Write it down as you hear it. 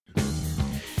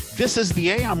This is The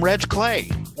A. I'm Reg Clay.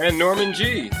 And Norman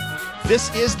G.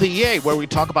 This is The A, where we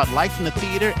talk about life in the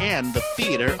theater and the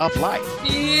theater of life.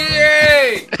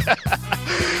 Yay!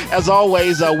 As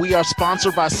always, we are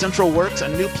sponsored by Central Works, a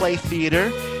new play theater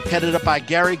headed up by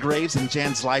Gary Graves and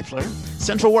Jan Zleifler.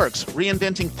 Central Works,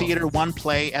 reinventing theater one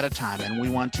play at a time. And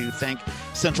we want to thank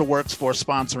Central Works for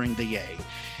sponsoring The A.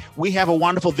 We have a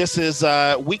wonderful, this is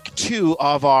week 2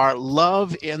 of our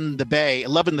Love in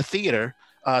the Theater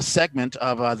segment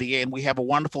of The A, and we have a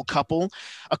wonderful couple,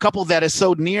 a couple that is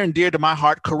so near and dear to my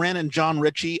heart, Karin and John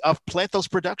Richey of Plethos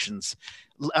Productions.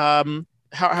 How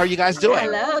are you guys doing?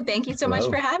 Hello, thank you so much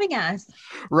for having us.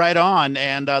 Right on.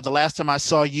 And the last time I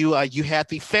saw you, you had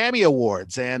the FAMI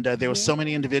Awards, and there were so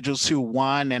many individuals who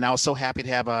won, and I was so happy to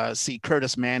have see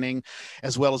Curtis Manning,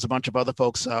 as well as a bunch of other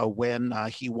folks when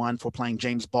he won for playing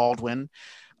James Baldwin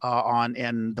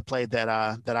in the play that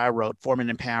I wrote,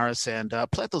 Foreman in Paris. And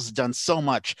Plethos has done so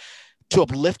much to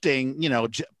uplifting,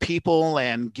 people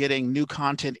and getting new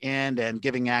content in and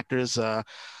giving actors,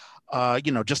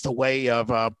 just a way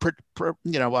of,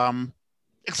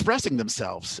 expressing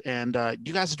themselves. And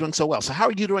you guys are doing so well. So how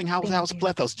are you doing? How's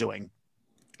Plethos doing?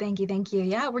 Thank you.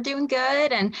 Yeah, we're doing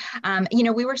good. And,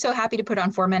 we were so happy to put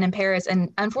on Four Men in Paris.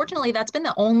 And unfortunately, that's been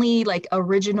the only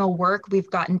original work we've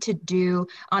gotten to do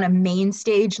on a main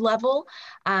stage level.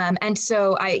 And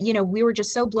so we were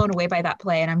just so blown away by that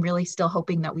play. And I'm really still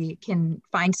hoping that we can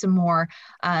find some more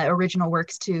original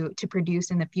works to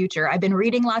produce in the future. I've been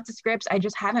reading lots of scripts. I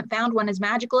just haven't found one as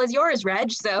magical as yours,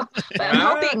 Reg. So but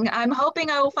I'm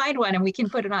hoping I will find one and we can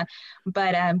put it on.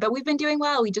 But we've been doing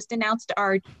well. We just announced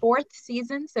our 4th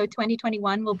season. So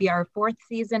 2021 will be our 4th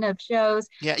season of shows.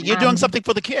 Yeah, you're doing something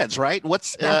for the kids, right?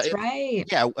 That's right.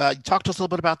 Yeah, talk to us a little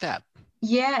bit about that.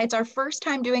 Yeah, it's our first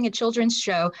time doing a children's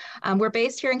show. We're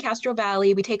based here in Castro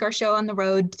Valley. We take our show on the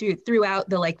road throughout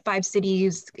the 5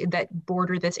 cities that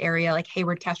border this area, like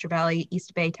Hayward, Castro Valley,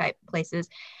 East Bay type places.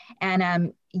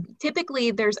 And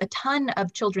typically there's a ton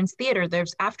of children's theater.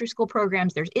 There's after school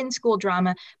programs, there's in-school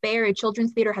drama. Bay Area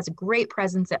Children's Theater has a great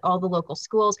presence at all the local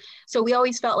schools. So we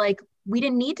always felt like we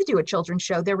didn't need to do a children's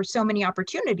show. There were so many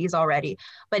opportunities already.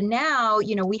 But now,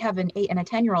 we have an 8 and a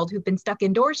 10-year-old who've been stuck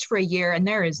indoors for a year, and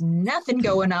there is nothing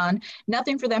going on,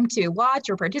 nothing for them to watch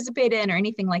or participate in or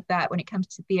anything like that when it comes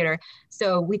to theater.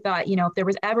 So we thought, if there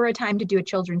was ever a time to do a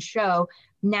children's show,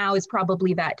 now is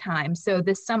probably that time. So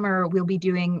this summer we'll be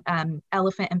doing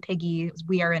Elephant and Piggy's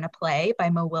We Are in a Play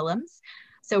by Mo Willems.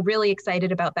 So really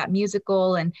excited about that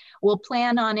musical, and we'll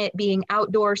plan on it being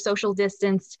outdoor, social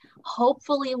distanced,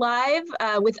 hopefully live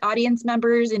with audience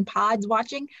members in pods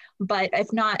watching. But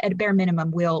if not, at a bare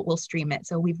minimum, we'll stream it.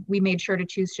 So we made sure to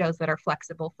choose shows that are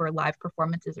flexible for live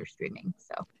performances or streaming.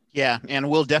 So. Yeah, and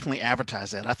we'll definitely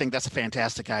advertise that. I think that's a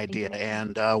fantastic idea.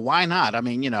 And why not? I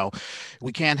mean,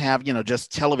 we can't have,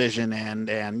 just television and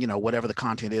whatever the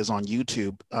content is on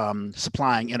YouTube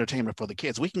supplying entertainment for the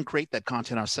kids. We can create that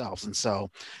content ourselves. And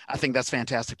so I think that's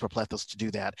fantastic for Plethos to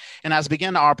do that. And as we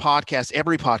begin our podcast,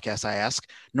 every podcast I ask,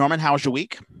 Norman, how was your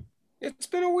week? It's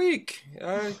been a week.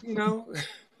 I don't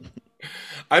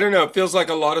know. It feels like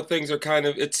a lot of things are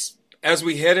it's as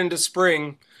we head into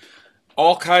spring,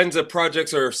 all kinds of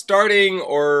projects are starting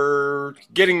or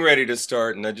getting ready to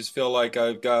start. And I just feel like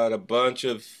I've got I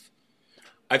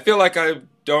feel like I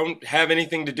don't have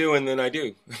anything to do, and then I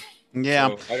do. Yeah.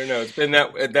 So, I don't know.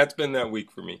 That's been that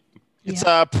week for me. It's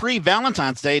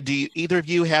pre-Valentine's Day. Do either of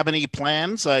you have any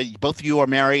plans? Both of you are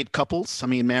married couples.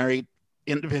 Married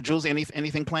individuals.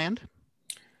 Anything planned?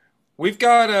 We've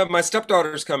got my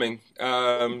stepdaughter's coming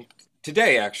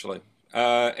today, actually.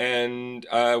 And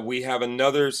we have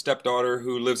another stepdaughter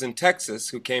who lives in Texas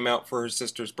who came out for her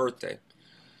sister's birthday.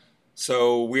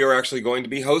 So we are actually going to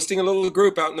be hosting a little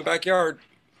group out in the backyard.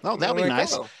 Oh, that'll be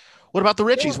nice. What about the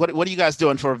Richeys? Yeah. What are you guys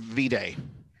doing for V-Day?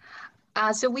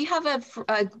 So we have a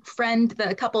friend,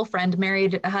 a couple friend,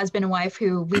 married a husband and wife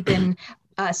who we've been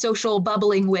social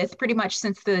bubbling with pretty much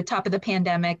since the top of the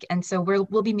pandemic. And so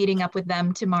we'll be meeting up with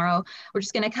them tomorrow. We're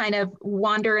just going to kind of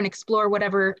wander and explore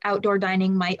whatever outdoor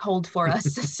dining might hold for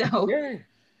us. So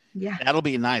yeah, that'll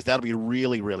be nice. That'll be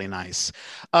really, really nice.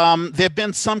 There have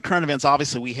been some current events.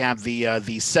 Obviously, we have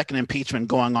the second impeachment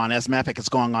going on. As a matter of fact, it's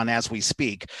going on as we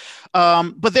speak.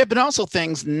 But there have been also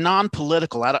things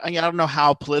non-political. I don't know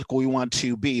how political we want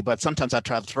to be, but sometimes I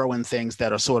try to throw in things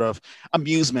that are sort of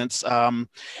amusements.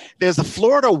 There's a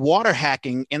Florida water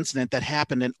hacking incident that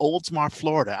happened in Oldsmar,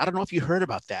 Florida. I don't know if you heard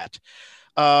about that.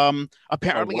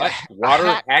 Apparently,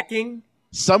 water hacking?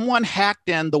 Someone hacked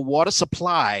in the water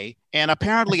supply, and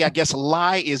apparently, I guess,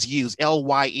 Lye is used,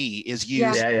 Lye is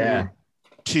used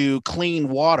to clean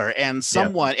water, and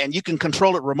someone, and you can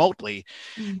control it remotely.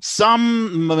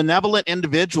 Some malevolent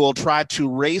individual tried to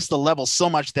raise the level so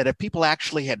much that if people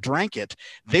actually had drank it,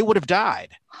 they would have died.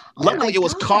 Luckily, it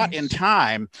was caught in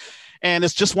time. And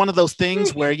it's just one of those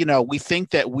things where, we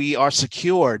think that we are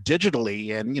secure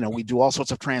digitally and, we do all sorts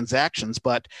of transactions,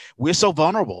 but we're so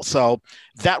vulnerable. So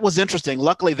that was interesting.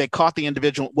 Luckily, they caught the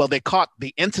individual. Well, they caught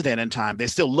the incident in time. They're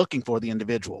still looking for the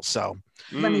individual. So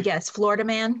let me guess, Florida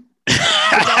man.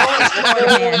 It's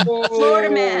always Florida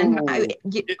man. Florida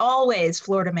man. Always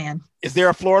Florida man. Is there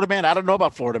a Florida man? I don't know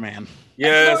about Florida man.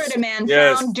 Yes. Florida man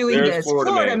found doing this.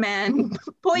 Florida man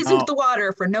poisoned the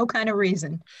water for no kind of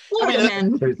reason. Florida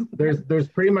man. There's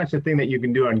pretty much a thing that you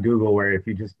can do on Google where if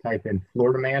you just type in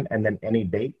Florida man and then any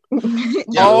date.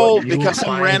 Because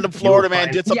some random Florida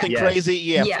man did something crazy.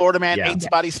 Yeah, Florida man ate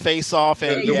somebody's face off.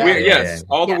 And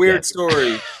all the weird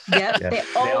stories. They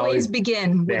always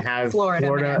begin with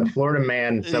Florida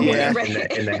man somewhere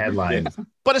in the headlines.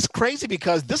 But it's crazy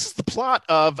because this is the plot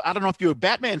of, I don't know if you're a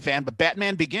Batman fan, but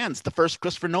Batman Begins, the first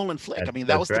Christopher Nolan flick.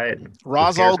 That was right.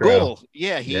 Ra's al Ghul.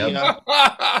 Yeah,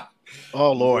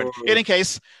 oh, Lord. In any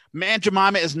case, Aunt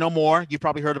Jemima is no more. You've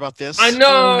probably heard about this. I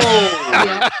know.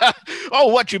 Oh,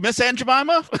 what? You miss Aunt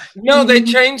Jemima? No, they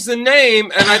changed the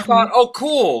name, and I thought, oh,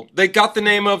 cool. They got the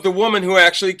name of the woman who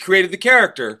actually created the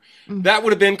character. That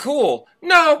would have been cool.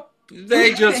 No.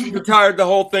 They just retired the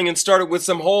whole thing and started with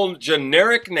some whole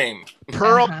generic name.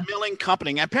 Pearl Milling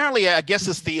Company. Apparently, I guess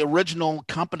it's the original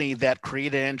company that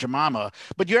created Aunt Jemima.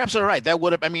 But you're absolutely right. That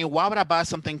would have, why would I buy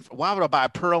something? Why would I buy a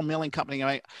Pearl Milling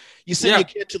Company? You send your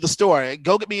kid to the store,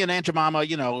 go get me an Aunt Jemima,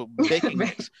 baking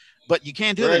mix. But you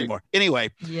can't do that anymore.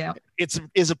 Anyway,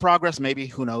 is it progress? Maybe.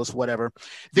 Who knows? Whatever.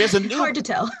 There's a new, hard to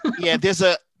tell. There's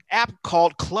an app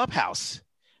called Clubhouse.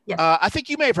 Yes. I think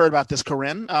you may have heard about this,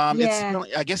 Karin.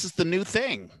 I guess it's the new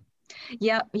thing.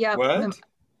 Yep. What?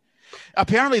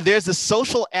 Apparently, there's a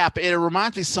social app. It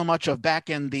reminds me so much of back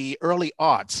in the early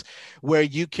aughts, where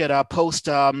you could post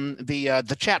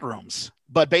the chat rooms.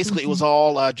 But basically, it was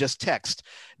all just text.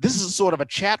 This is sort of a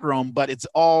chat room, but it's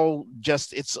all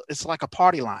just it's like a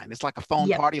party line. It's like a phone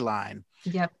party line.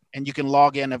 Yep. And you can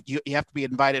log in. You have to be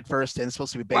invited first, and it's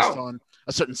supposed to be based on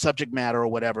a certain subject matter or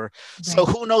whatever. Right. So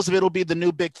who knows if it'll be the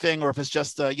new big thing or if it's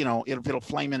just, it'll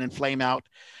flame in and flame out.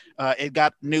 It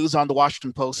got news on the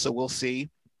Washington Post, so we'll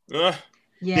see. I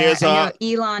know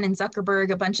Elon and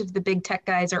Zuckerberg, a bunch of the big tech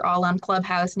guys are all on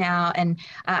Clubhouse now. And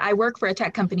I work for a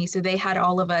tech company, so they had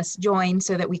all of us join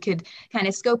so that we could kind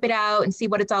of scope it out and see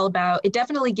what it's all about. It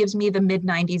definitely gives me the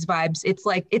mid-90s vibes.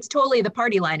 It's totally the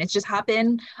party line. It's just hop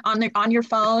in on your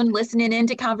phone, listening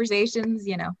into conversations,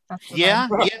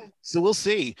 So we'll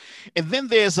see. And then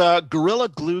there's Gorilla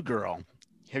Glue Girl.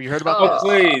 Have you heard about that? Oh,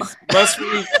 please. Must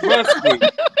be.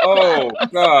 Oh,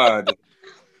 God.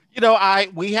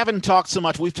 We haven't talked so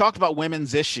much. We've talked about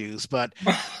women's issues, but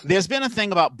there's been a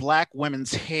thing about Black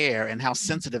women's hair and how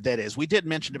sensitive that is. We did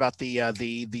mention about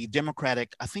the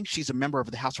Democratic. I think she's a member of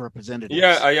the House of Representatives.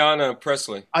 Yeah, Ayanna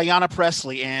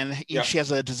Pressley, and she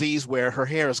has a disease where her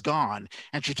hair is gone,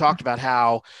 and she talked about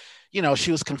how,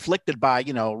 she was conflicted by,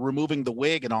 removing the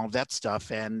wig and all of that stuff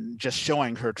and just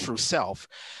showing her true self.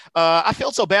 I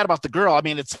felt so bad about the girl.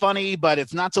 It's funny, but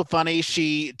it's not so funny.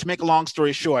 To make a long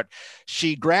story short,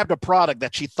 she grabbed a product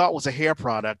that she thought was a hair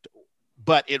product,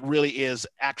 but it really is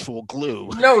actual glue.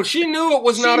 No, she knew it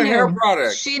was not a hair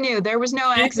product. She knew there was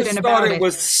no accident about it. She thought it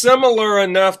was similar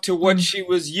enough to what she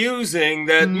was using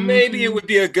that maybe it would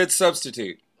be a good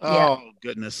substitute. Oh,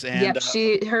 goodness. And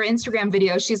her Instagram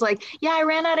video, she's like, I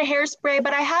ran out of hairspray,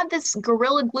 but I had this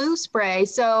Gorilla Glue spray.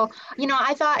 So,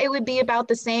 I thought it would be about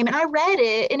the same. And I read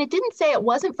it and it didn't say it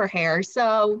wasn't for hair.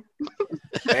 So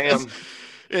damn.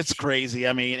 It's crazy.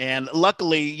 And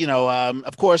luckily,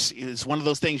 of course, it's one of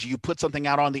those things you put something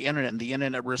out on the internet and the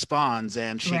internet responds,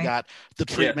 and she got the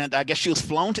treatment. I guess she was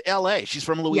flown to LA. She's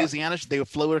from Louisiana. They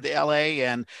flew her to LA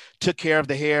and took care of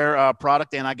the hair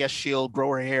product. And I guess she'll grow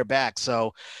her hair back.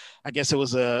 So I guess it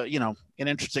was an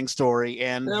interesting story.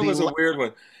 And that was a weird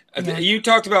one. You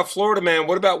talked about Florida man.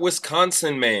 What about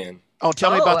Wisconsin man? Oh,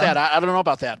 tell me about that. I don't know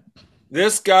about that.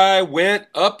 This guy went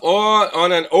up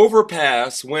on an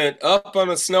overpass, went up on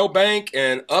a snowbank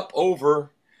and up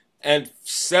over, and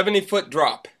 70-foot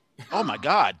drop. Oh my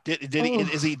God! Did he?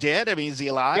 Is he dead? Is he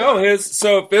alive? No,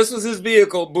 so if this was his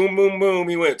vehicle, boom, boom, boom,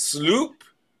 he went sloop,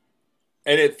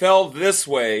 and it fell this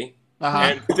way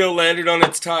and still landed on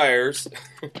its tires.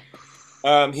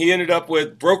 He ended up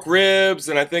with broke ribs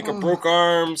and I think a broke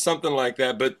arm, something like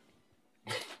that. But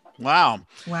Wow.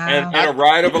 And a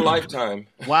ride of a lifetime.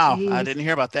 Wow. Jeez. I didn't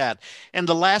hear about that. And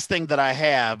the last thing that I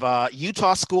have,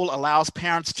 Utah school allows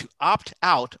parents to opt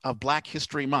out of Black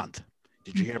History Month.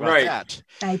 Did you hear about Right. that?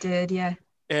 I did, yeah.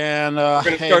 And We're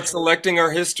going to start selecting our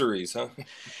histories, huh?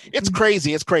 it's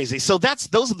crazy. It's crazy. So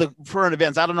those are the current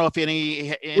events. I don't know if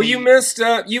any... Well, you missed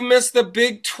the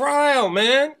big trial,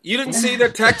 man. You didn't see the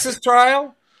Texas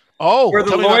trial where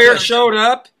the lawyer showed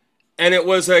up and it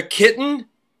was a kitten.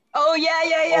 Oh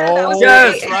yeah. Oh, that was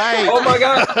yes, right. Oh my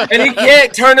God! And he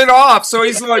can't turn it off, so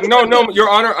he's like, "No, Your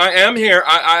Honor, I am here.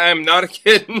 I am not a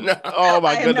kitten." Oh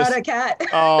my goodness! I am not a cat.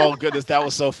 Oh goodness, that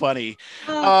was so funny.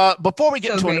 Before we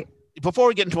get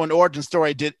into an origin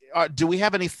story, do we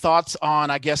have any thoughts on,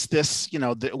 I guess, this,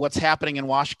 what's happening in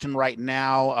Washington right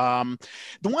now?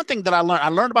 The one thing that I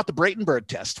learned about the Bratenberg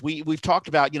test. We've talked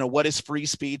about, what is free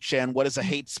speech and what is a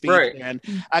hate speech, right. And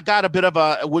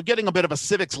we're getting a bit of a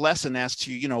civics lesson as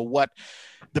to, what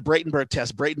the Bratenberg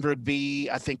test, Bratenberg v.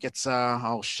 I think it's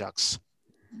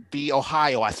v.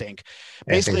 Ohio, I think.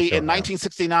 Basically, in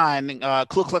 1969,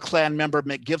 Ku Klux Klan member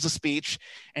gives a speech,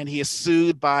 and he is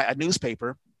sued by a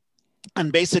newspaper.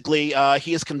 And basically,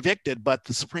 he is convicted, but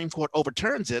the Supreme Court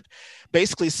overturns it,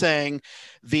 basically saying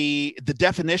the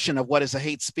definition of what is a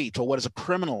hate speech or what is a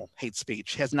criminal hate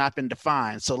speech has not been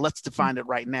defined. So let's define it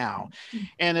right now.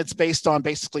 And it's based on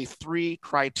basically 3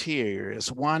 criteria.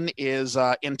 One is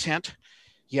intent.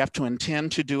 You have to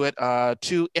intend to do it.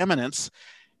 2, imminence,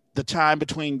 the time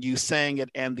between you saying it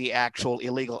and the actual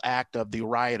illegal act of the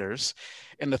rioters.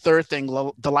 And the third thing,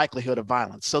 the likelihood of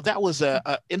violence. So that was a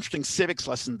interesting civics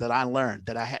lesson that I learned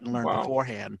that I hadn't learned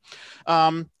beforehand.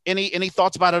 Any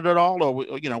thoughts about it at all? Or,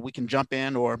 we can jump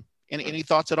in, or any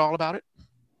thoughts at all about it?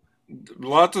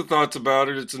 Lots of thoughts about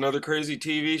it. It's another crazy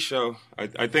TV show.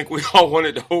 I think we all want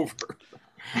it over.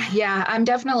 Yeah, I'm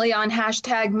definitely on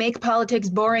hashtag make politics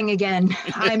boring again.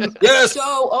 I'm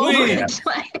so over it.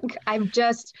 Like, I'm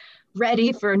just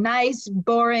ready for nice,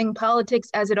 boring politics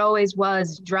as it always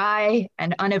was, dry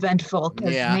and uneventful.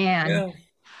 Man.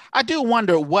 I do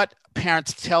wonder what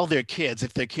parents tell their kids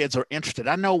if their kids are interested.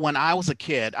 I know when I was a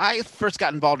kid, I first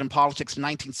got involved in politics in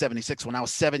 1976 when I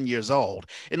was 7 years old,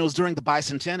 and it was during the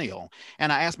bicentennial.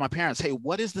 And I asked my parents, hey,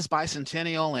 what is this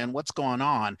bicentennial and what's going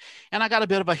on? And I got a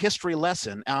bit of a history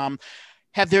lesson.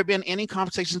 Have there been any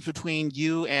conversations between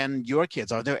you and your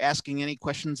kids? Are they asking any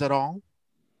questions at all?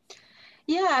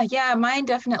 Yeah, mine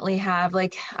definitely have.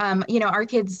 Like, our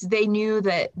kids, they knew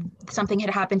that something had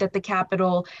happened at the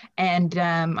Capitol. And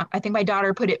I think my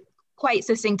daughter put it quite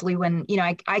succinctly when,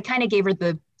 I kind of gave her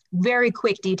the very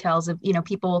quick details of,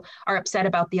 people are upset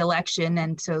about the election.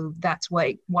 And so that's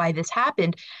why this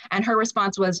happened. And her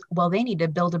response was, well, they need to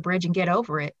build a bridge and get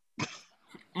over it.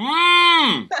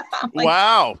 Like,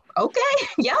 wow. Okay.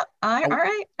 Yeah. All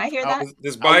right. I hear that.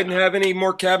 Does Biden have any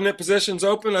more cabinet positions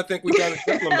open? I think we got to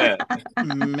tell him that.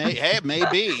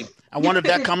 Maybe. I wonder if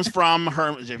that comes from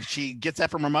her, if she gets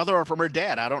that from her mother or from her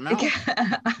dad. I don't know.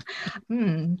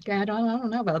 I don't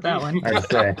know about that one. I'd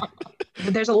say.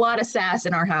 But there's a lot of sass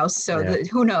in our house, so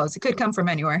who knows? It could come from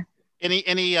anywhere.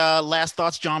 Any last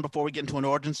thoughts, John, before we get into an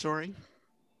origin story?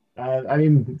 I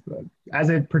mean, as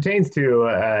it pertains to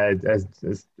as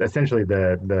essentially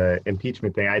the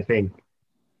impeachment thing, I think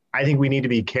we need to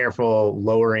be careful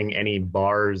lowering any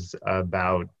bars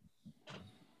about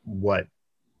what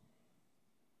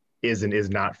is and is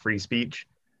not free speech.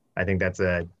 I think that's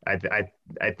I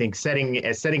think setting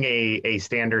a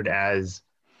standard as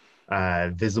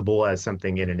visible as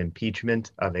something in an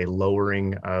impeachment of a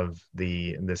lowering of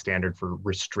the standard for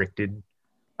restricted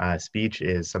speech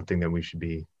is something that we should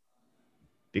be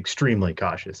extremely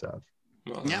cautious of.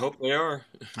 Well, I hope they are.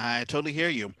 I totally hear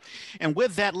you. And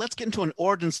with that, let's get into an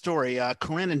origin story.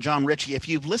 Karin and John Richey, if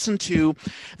you've listened to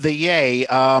the Yay,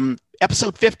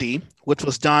 episode 50, which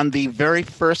was done the very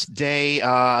first day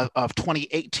of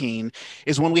 2018,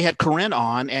 is when we had Karin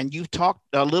on, and you talked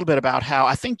a little bit about how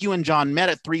I think you and John met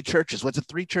at 3 churches. Was it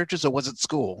 3 churches or was it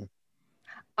school?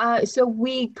 So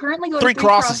we currently go to Three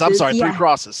Crosses. I'm sorry, 3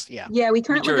 Crosses. Yeah, we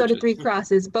currently go to 3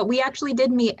 Crosses, but we actually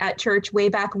did meet at church way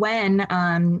back when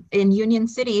in Union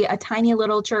City, a tiny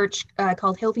little church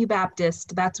called Hillview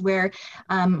Baptist. That's where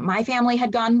my family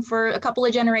had gone for a couple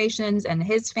of generations, and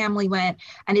his family went.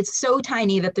 And it's so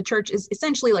tiny that the church is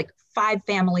essentially like 5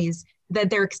 families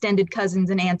that they're extended cousins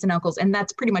and aunts and uncles, and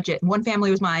that's pretty much it. One family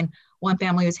was mine. One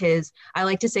family was his. I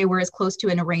like to say we're as close to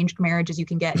an arranged marriage as you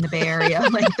can get in the Bay Area.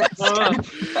 Like that's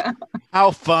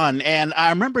how fun. And I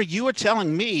remember you were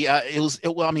telling me,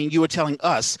 you were telling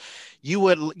us, you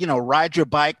would, ride your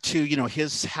bike to,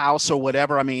 his house or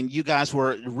whatever. I mean, you guys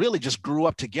were really just grew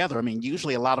up together. I mean,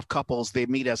 usually a lot of couples, they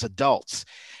meet as adults.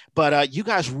 But you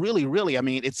guys really, really, I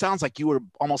mean, it sounds like you were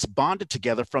almost bonded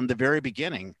together from the very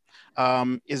beginning.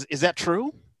 Is that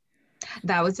true?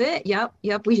 That was it. Yep.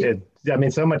 We I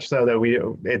mean, so much so that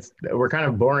we're kind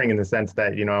of boring in the sense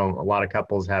that, you know, a lot of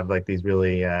couples have like these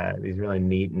really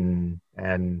neat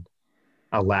and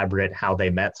elaborate how they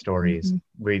met stories.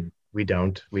 Mm-hmm. We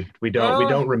don't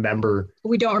remember.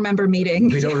 We don't remember meeting.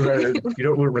 We don't remember. You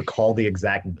don't recall the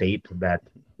exact date that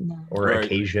No. or Right.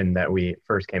 occasion that we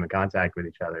first came in contact with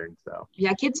each other. And so,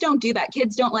 Yeah, kids don't do that.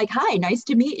 Kids don't like, hi, nice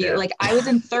to meet you. Yeah. Like I was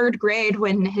in third grade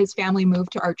when his family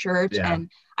moved to our church. Yeah. And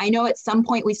I know at some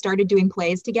point we started doing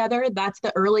plays together. That's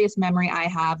the earliest memory I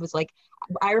have was like,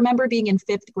 I remember being in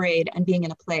fifth grade and being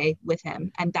in a play with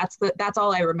him. And that's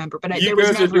all I remember. But You there was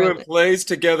guys are never doing plays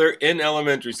together in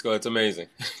elementary school. It's amazing.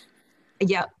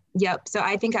 Yep. So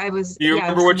I think I was. Do you yeah, I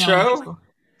remember was what in elementary show? school.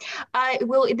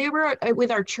 Well, they were with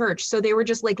our church, so they were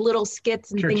just like little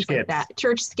skits and Church things like skits. that.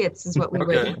 Church skits is what we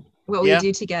Okay. would Yeah.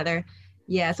 do together.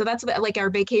 Yeah, so that's like our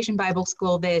vacation Bible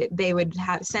school. They would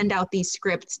send out these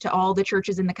scripts to all the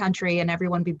churches in the country, and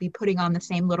everyone would be putting on the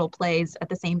same little plays at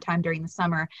the same time during the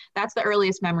summer. That's the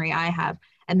earliest memory I have.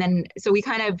 And then so we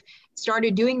kind of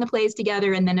started doing the plays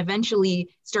together, and then eventually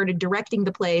started directing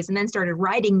the plays, and then started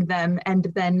writing them. And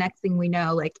then next thing we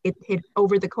know, like it hit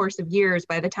over the course of years.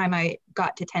 By the time I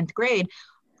got to 10th grade,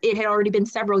 it had already been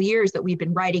several years that we'd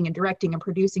been writing and directing and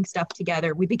producing stuff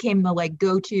together. We became the like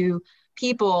go-to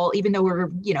people, even though we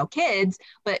were, you know, kids,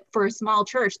 but for a small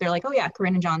church, they're like, oh yeah,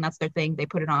 Karin and John, that's their thing. They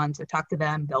put it on. So talk to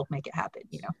them. They'll make it happen,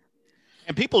 you know?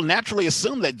 And people naturally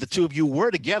assume that the two of you were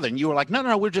together, and you were like,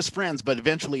 no, we're just friends. But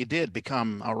eventually it did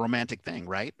become a romantic thing,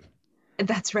 right?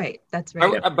 That's right. That's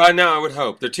right. By now, I would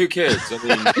hope. They're two kids. I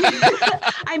mean,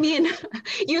 I mean,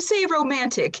 you say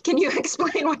romantic. Can you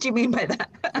explain what you mean by that?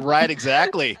 Right,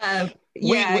 exactly.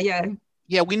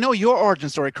 Yeah, we know your origin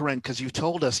story, Karin, because you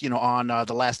told us, you know, on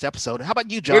the last episode. How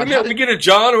about you, John? wait a minute, we get a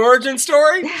John origin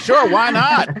story? Sure, why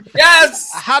not?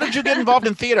 Yes! How did you get involved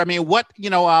in theater? I mean,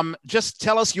 just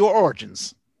tell us your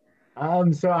origins.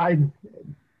 So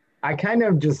I kind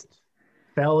of just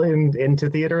fell into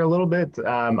theater a little bit.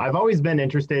 I've always been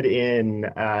interested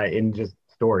in just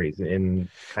stories.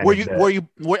 Were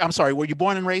you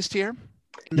born and raised here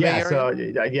in the Bay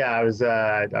Area? So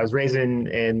I was raised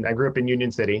I grew up in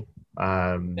Union City.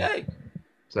 Hey.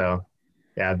 So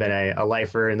yeah, I've been a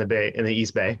lifer in the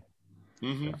East Bay.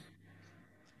 Mm-hmm.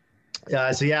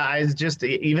 So yeah, I was just,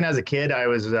 even as a kid, I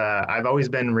was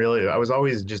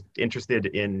always just interested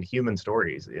in human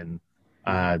stories, in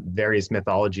various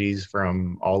mythologies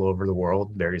from all over the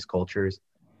world, various cultures.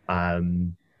 I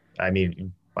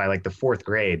mean, by like the fourth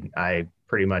grade, I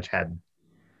pretty much had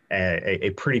a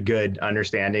pretty good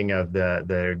understanding of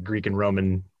the Greek and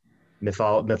Roman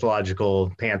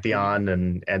mythological pantheon,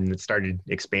 and it started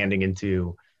expanding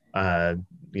into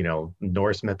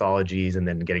Norse mythologies, and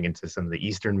then getting into some of the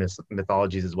Eastern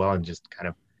mythologies as well, and just kind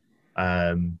of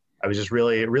I was just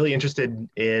really interested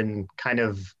in kind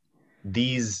of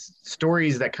these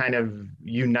stories that kind of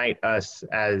unite us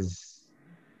as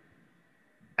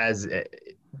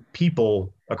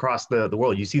people across the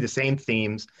world. You see the same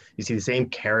themes, you see the same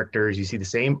characters, you see the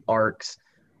same arcs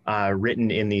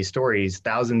written in these stories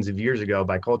thousands of years ago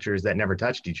by cultures that never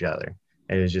touched each other.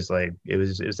 And it was just like, it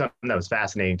was something that was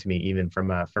fascinating to me, even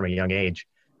from a young age.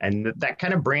 And that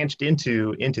kind of branched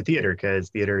into theater, because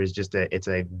theater is just it's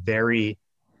a very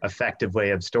effective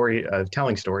way of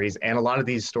telling stories. And a lot of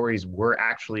these stories were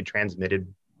actually transmitted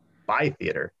by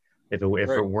theater. If it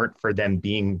weren't for them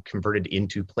being converted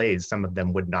into plays, some of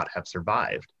them would not have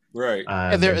survived. Right.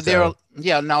 And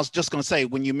I was just going to say,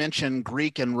 when you mentioned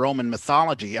Greek and Roman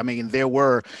mythology, I mean, there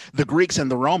were the Greeks and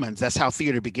the Romans. That's how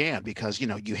theater began, because, you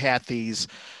know, you had these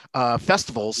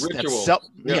festivals,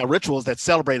 rituals that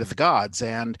celebrated the gods.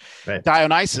 And right.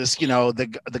 Dionysus, you know, the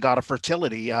god of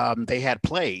fertility, they had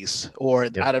plays, or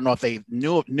yep. I don't know if they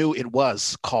knew it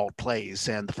was called plays.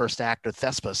 And the first actor,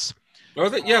 Thespis. Oh,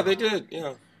 they did.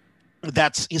 Yeah.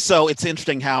 So it's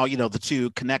interesting how, you know, the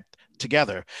two connect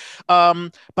together.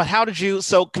 But how did you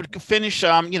finish,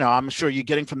 I'm sure you're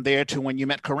getting from there to when you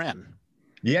met Karin.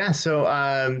 Yeah. So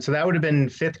that would have been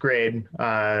fifth grade,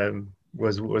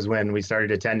 was when we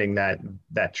started attending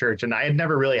that church. And I had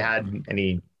never really had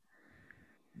any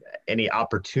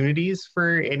opportunities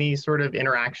for any sort of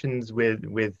interactions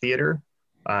with theater.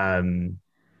 I mean,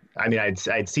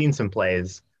 I'd seen some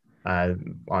plays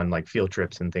on like field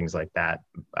trips and things like that.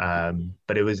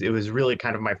 But it was really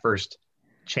kind of my first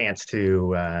chance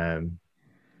to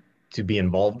be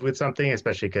involved with something,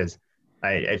 especially because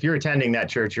if you're attending that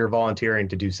church, you're volunteering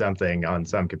to do something on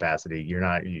some capacity.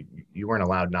 You weren't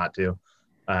allowed not to.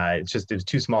 It was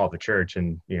too small of a church,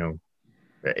 and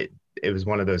it was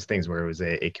one of those things where it was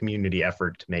a community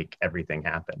effort to make everything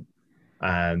happen.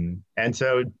 And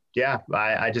so yeah,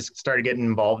 I just started getting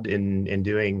involved in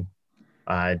doing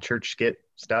church skit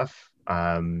stuff.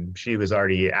 She was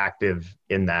already active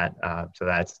in that, so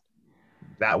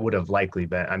that would have likely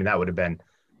been. I mean, that would have been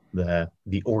the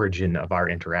origin of our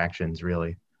interactions.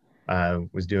 Really,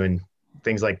 was doing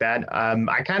things like that.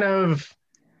 I kind of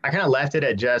left it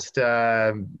at just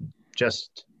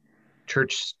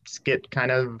church skit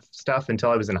kind of stuff until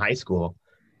I was in high school.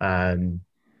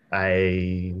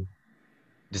 I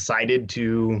decided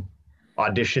to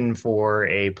audition for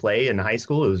a play in high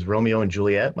school. It was Romeo and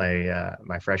Juliet,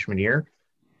 my freshman year,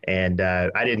 and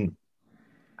I didn't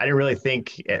really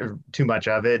think too much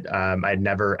of it. I'd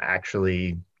never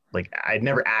actually I'd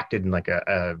never acted in like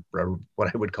a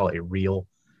what I would call a real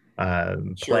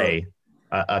play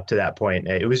up to that point.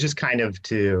 It was just kind of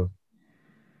to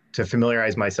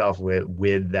familiarize myself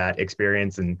with that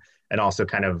experience and also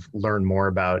kind of learn more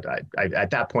about.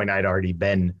 At that point, I'd already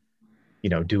been,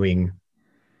 doing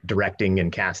directing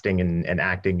and casting and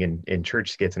acting in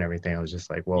church skits and everything. I was just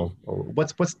like, well,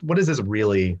 what is this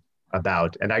really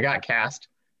about? And I got cast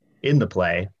in the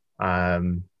play.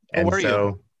 And what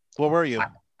were you?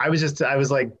 I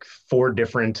was like 4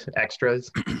 different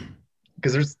extras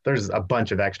because there's a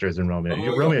bunch of extras in Romeo.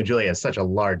 Romeo and Juliet is such a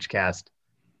large cast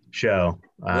show.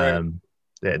 Right.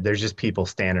 There's just people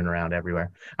standing around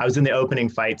everywhere. I was in the opening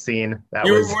fight scene.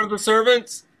 You were one of the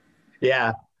servants?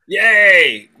 Yeah.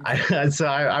 Yay!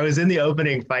 I was in the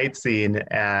opening fight scene,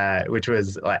 which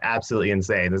was absolutely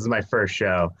insane. This is my first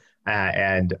show,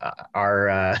 and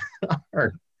our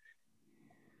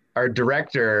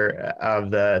director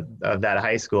of that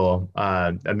high school,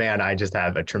 a man I just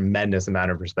have a tremendous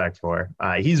amount of respect for.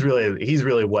 He's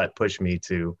really what pushed me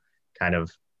to kind of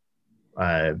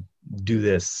do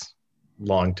this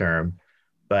long term.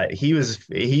 But he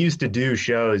used to do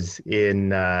shows in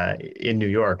New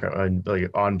York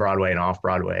on Broadway and off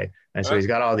Broadway, and so he's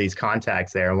got all these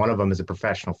contacts there. And one of them is a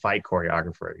professional fight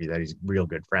choreographer that he's real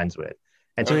good friends with.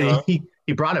 And so he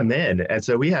brought him in, and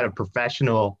so we had a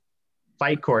professional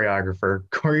fight choreographer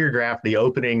choreograph the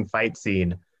opening fight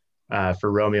scene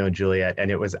for Romeo and Juliet,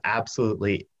 and it was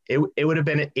absolutely it would have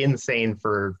been insane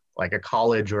for like a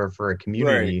college or for a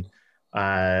community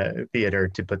theater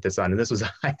to put this on, and this was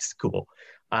high school.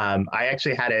 I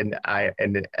actually had an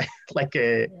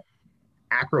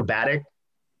acrobatic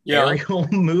aerial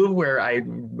move where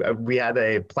we had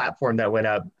a platform that went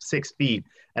up 6 feet,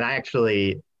 and I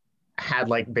actually had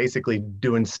basically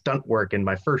doing stunt work in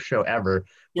my first show ever,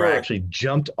 where I actually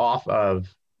jumped off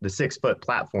of the 6-foot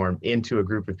platform into a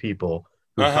group of people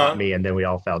who caught me, and then we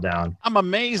all fell down. I'm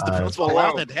amazed the principal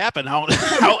allowed that to happen. I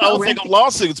don't think of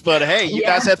lawsuits, but hey, you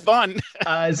guys had fun.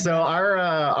 So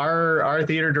our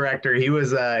theater director, he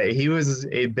was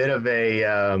a bit of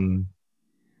a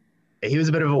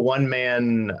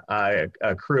one-man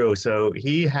crew, so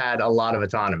he had a lot of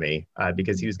autonomy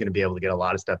because he was going to be able to get a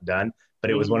lot of stuff done. But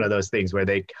it was one of those things where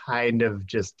they kind of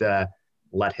just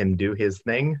let him do his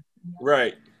thing,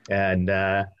 right? And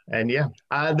yeah,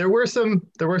 there were some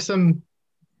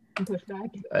pushback.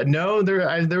 No,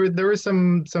 there were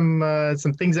some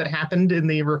things that happened in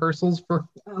the rehearsals for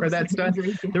that stuff.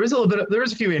 There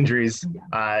was a few injuries in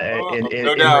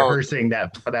rehearsing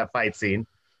that fight scene.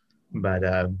 But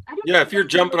if you're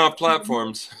jumping off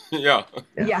platforms, yeah.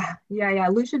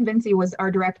 Lucian Vinci was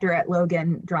our director at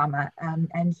Logan Drama,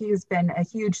 and he's been a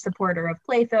huge supporter of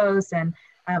Plathos, and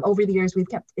over the years we've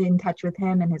kept in touch with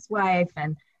him and his wife,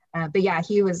 and but yeah,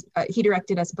 he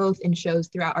directed us both in shows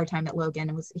throughout our time at Logan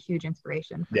and was a huge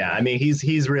inspiration. Yeah, I mean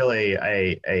he's really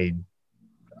a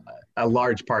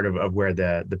large part of where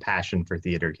the passion for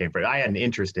theater came from. I had an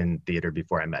interest in theater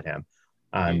before I met him.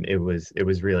 It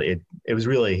was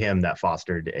really him that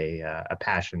fostered a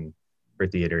passion for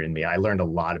theater in me. I learned a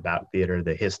lot about theater,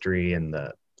 the history and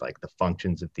the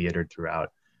functions of theater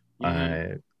throughout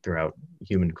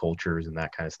human cultures and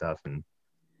that kind of stuff. And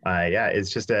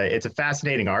it's a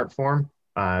fascinating art form.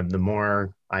 The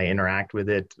more I interact with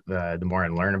it, the more I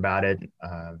learn about it.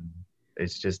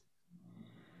 It's just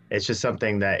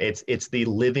something that it's the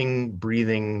living,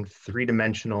 breathing,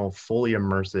 3-dimensional, fully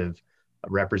immersive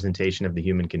representation of the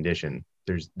human condition.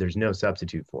 There's no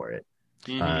substitute for it.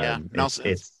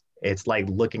 It's like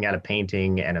looking at a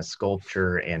painting and a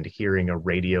sculpture and hearing a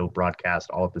radio broadcast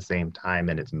all at the same time,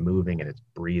 and it's moving and it's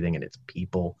breathing and it's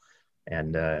people,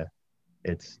 and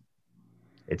it's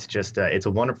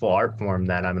a wonderful art form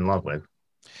that I'm in love with.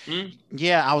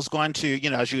 Yeah, I was going to,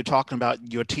 as you were talking about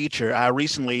your teacher, I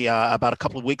recently, about a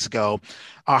couple of weeks ago,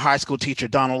 our high school teacher,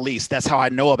 Donald Lease, that's how I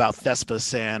know about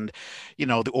Thespis. And,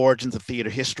 the origins of theater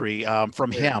history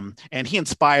from him, and he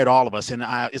inspired all of us. And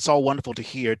it's all wonderful to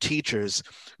hear teachers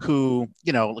who,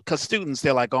 because students,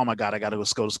 they're like, oh my God, I got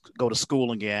to go to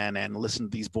school again and listen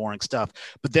to these boring stuff.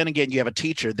 But then again, you have a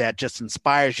teacher that just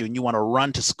inspires you, and you want to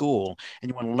run to school and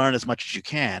you want to learn as much as you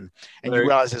can. And you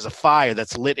realize there's a fire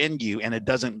that's lit in you and it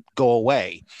doesn't go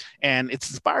away. And it's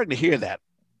inspiring to hear that.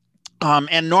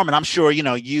 And Norman, I'm sure,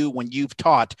 when you've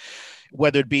taught,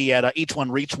 whether it be at Each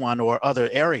One Reach One or other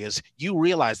areas, you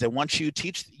realize that once you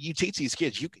teach these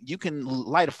kids, you can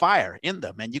light a fire in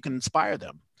them and you can inspire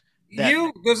them.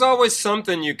 There's always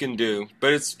something you can do,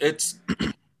 but it's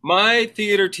my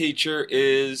theater teacher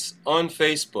is on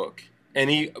Facebook, and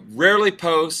he rarely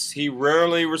posts, he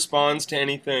rarely responds to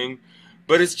anything,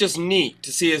 but it's just neat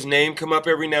to see his name come up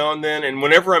every now and then. And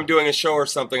whenever I'm doing a show or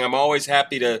something, I'm always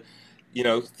happy to,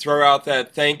 throw out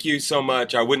that thank you so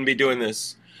much. I wouldn't be doing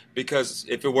this because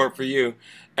if it weren't for you.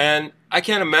 And I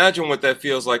can't imagine what that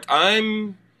feels like.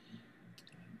 I'm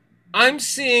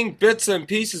seeing bits and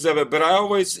pieces of it, but I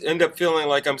always end up feeling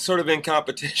like I'm sort of in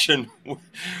competition.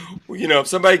 If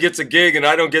somebody gets a gig and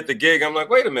I don't get the gig, I'm like,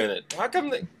 wait a minute, how come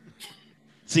they...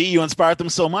 See, you inspired them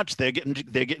so much. They're getting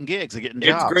gigs. They're getting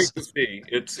jobs. It's great to see.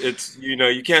 It's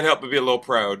you can't help but be a little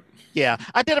proud. Yeah,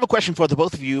 I did have a question for the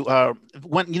both of you.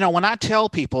 When I tell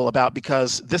people about,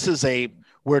 because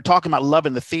we're talking about love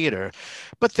in the theater,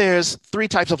 but there's three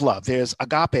types of love. There's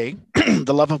agape,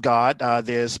 the love of God.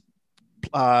 There's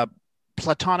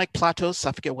platonic, platos,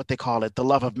 I forget what they call it, the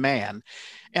love of man,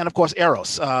 and of course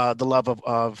eros, the love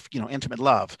of intimate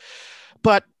love.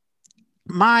 But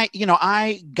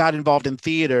I got involved in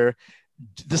theater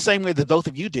the same way that both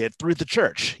of you did, through the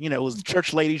church. It was the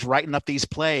church ladies writing up these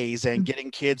plays and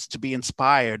getting kids to be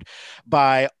inspired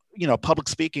by public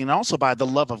speaking, and also by the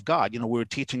love of God. We were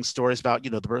teaching stories about,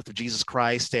 the birth of Jesus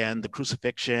Christ and the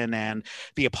crucifixion and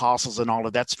the apostles and all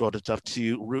of that sort of stuff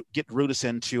to root us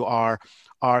into our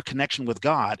connection with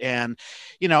God. And,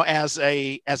 as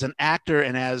an actor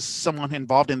and as someone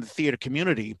involved in the theater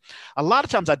community, a lot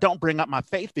of times I don't bring up my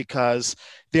faith because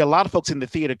there are a lot of folks in the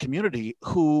theater community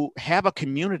who have a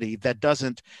community that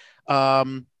doesn't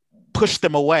push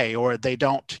them away, or they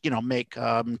don't, make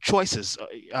choices.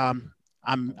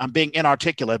 I'm being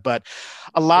inarticulate, but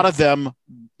a lot of them,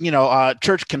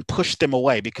 church can push them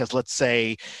away because, let's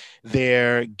say,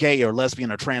 they're gay or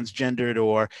lesbian or transgendered,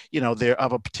 or, they're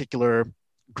of a particular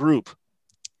group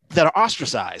that are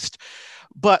ostracized.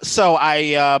 But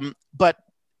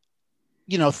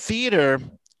theater,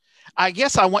 I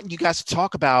guess I want you guys to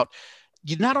talk about,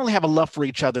 you not only have a love for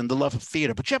each other and the love of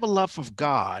theater, but you have a love of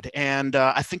God. And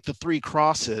I think the three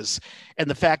crosses and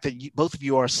the fact that both of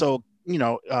you are so,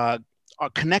 are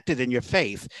connected in your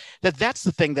faith, that's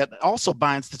the thing that also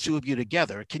binds the two of you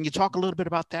together. Can you talk a little bit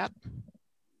about that?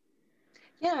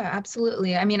 Yeah,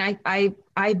 absolutely. I mean, I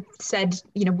said,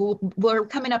 we're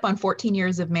coming up on 14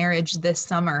 years of marriage this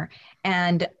summer.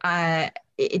 And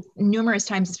numerous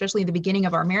times, especially at the beginning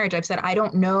of our marriage, I've said, I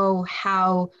don't know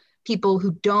how people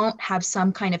who don't have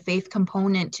some kind of faith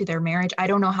component to their marriage, I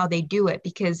don't know how they do it,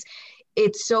 because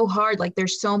it's so hard. Like,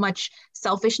 there's so much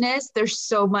selfishness. There's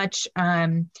so much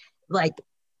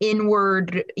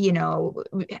inward,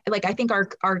 I think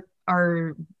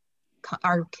our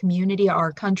community,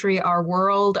 our country, our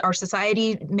world, our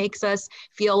society makes us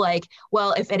feel like,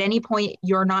 well, if at any point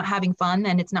you're not having fun,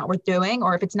 then it's not worth doing.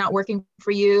 Or if it's not working for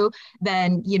you,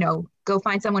 then, go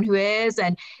find someone who is.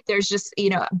 And there's just,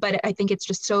 but I think it's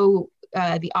just so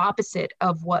the opposite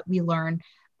of what we learn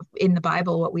in the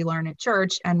Bible, what we learn at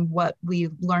church, and what we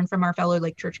learn from our fellow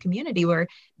church community, where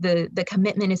the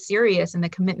commitment is serious, and the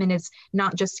commitment is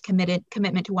not just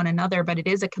commitment to one another, but it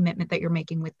is a commitment that you're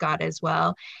making with God as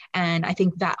well. And I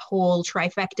think that whole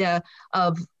trifecta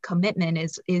of commitment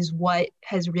is what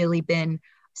has really been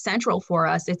central for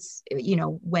us. It's,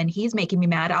 when he's making me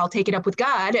mad, I'll take it up with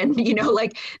God. And,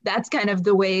 that's kind of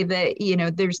the way that,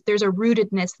 there's a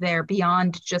rootedness there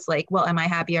beyond just well, am I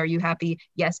happy? Are you happy?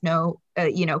 Yes, no,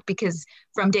 because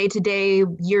from day to day,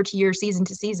 year to year, season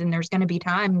to season, there's going to be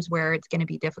times where it's going to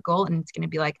be difficult, and it's going to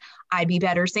be I'd be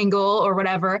better single or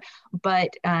whatever. But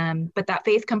that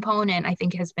faith component, I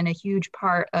think, has been a huge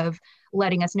part of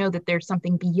letting us know that there's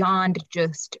something beyond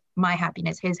just my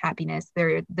happiness, his happiness.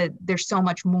 There's so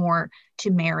much more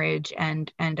to marriage and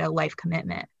a life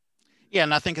commitment. Yeah,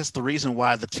 and I think it's the reason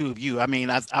why the two of you,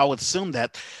 I would assume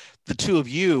that the two of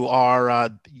you are, I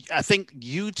think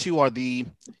you two are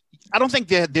I don't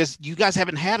think you guys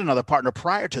haven't had another partner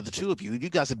prior to the two of you. You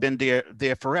guys have been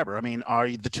there forever. Are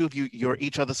the two of you, you're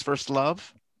each other's first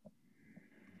love?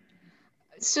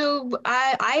 So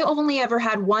I only ever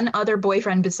had one other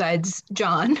boyfriend besides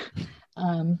John.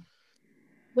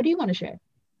 What do you want to share?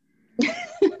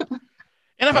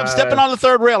 And if I'm stepping on the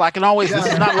third rail, I can always, this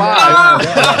is not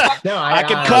live. No, I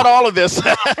can cut all of this.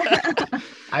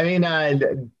 I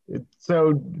mean,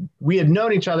 so we had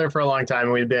known each other for a long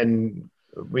time. We had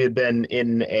been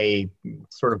in a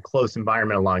sort of close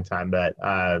environment a long time, but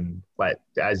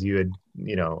as you had,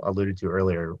 alluded to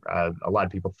earlier, a lot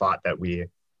of people thought that we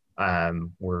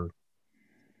were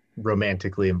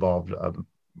romantically involved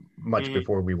much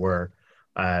before we were.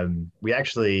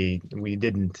 We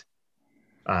didn't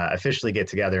officially get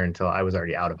together until I was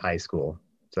already out of high school.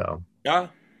 So yeah.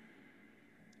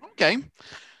 Okay.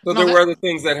 So there were other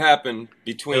things that happened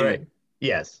between. Right.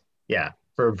 Yes. Yeah.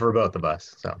 For both of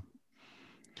us. So.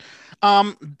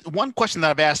 One question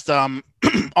that I've asked,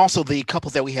 also the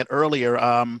couples that we had earlier,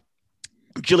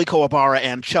 Julie Kowabara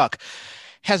and Chuck,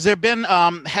 has there been,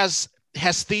 has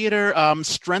theater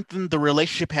strengthened the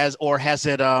relationship, or has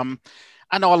it,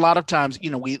 I know a lot of times,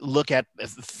 we look at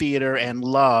theater and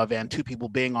love and two people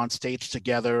being on stage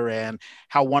together and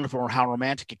how wonderful or how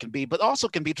romantic it can be, but also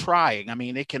can be trying. I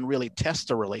mean, it can really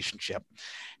test a relationship.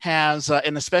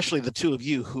 And especially the two of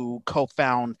you who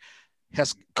co-found a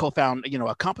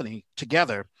company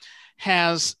together,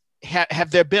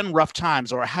 have there been rough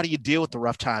times, or how do you deal with the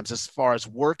rough times as far as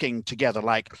working together?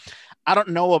 Like, I don't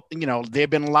know, there have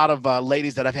been a lot of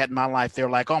ladies that I've had in my life. They're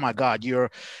like, oh my God,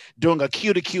 you're doing a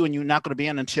Q to Q and you're not going to be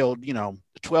in until,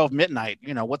 12 midnight,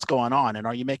 what's going on? And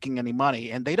are you making any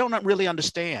money? And they don't really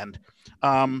understand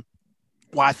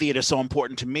why theater is so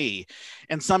important to me.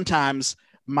 And sometimes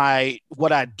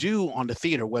what I do on the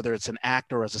theater, whether it's an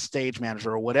actor, as a stage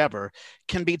manager or whatever,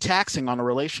 can be taxing on a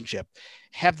relationship.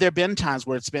 Have there been times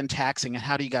where it's been taxing, and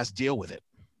how do you guys deal with it?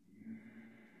 Do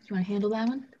you want to handle that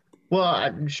one?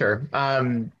 Well, sure.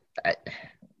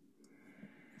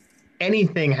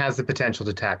 Anything has the potential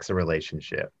to tax a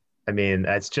relationship. I mean,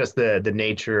 that's just the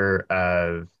nature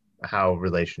of how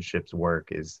relationships work.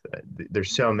 Is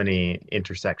there's so many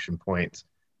intersection points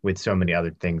with so many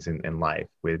other things in life,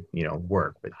 with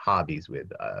work, with hobbies,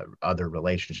 with other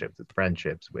relationships, with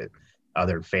friendships, with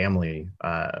other family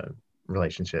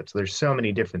relationships. There's so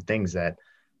many different things that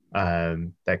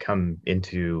come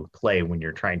into play when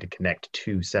you're trying to connect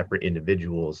two separate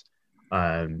individuals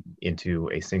into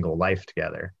a single life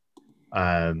together.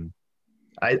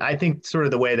 I think sort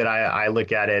of the way that I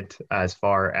look at it, as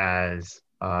far as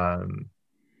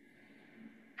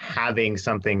having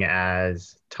something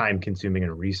as time consuming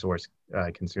and resource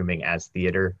consuming as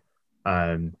theater,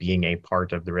 being a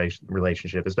part of the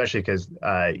relationship, especially because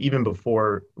even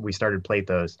before we started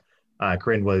Plathos,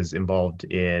 Karin was involved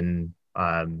in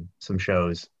some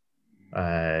shows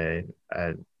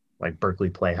like Berkeley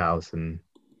Playhouse and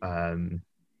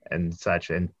such.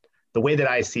 And the way that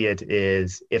I see it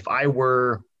is, if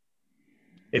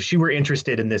she were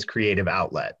interested in this creative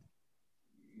outlet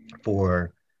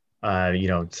for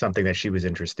something that she was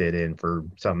interested in for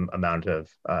some amount of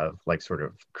like sort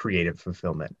of creative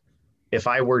fulfillment, if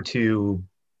I were to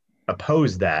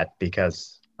oppose that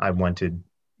because I wanted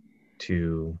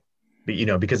to,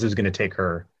 because it was going to take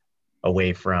her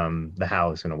away from the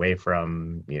house and away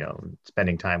from,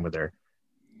 spending time with her.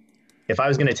 If I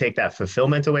was going to take that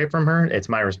fulfillment away from her, it's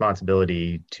my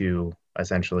responsibility to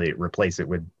essentially replace it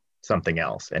with something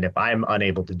else. And if I'm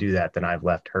unable to do that, then I've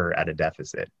left her at a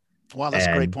deficit. Wow, that's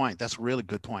a great point. That's a really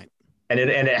good point. And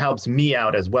it helps me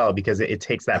out as well, because it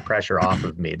takes that pressure off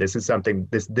of me. This is something,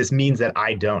 this means that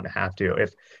I don't have to.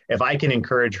 If I can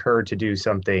encourage her to do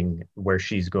something where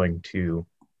she's going to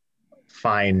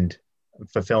find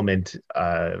fulfillment,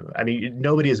 I mean,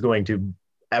 nobody is going to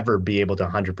ever be able to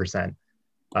 100%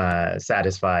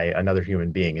 satisfy another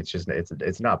human being.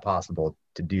 It's not possible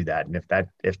to do that. And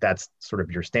if that's sort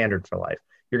of your standard for life,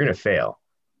 you're going to fail.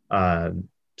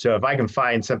 So if I can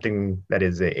find something that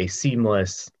is a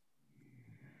seamless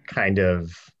kind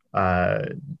of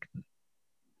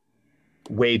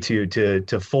way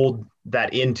to fold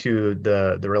that into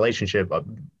the relationship,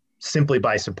 simply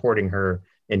by supporting her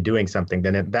in doing something,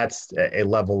 then that's a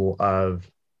level of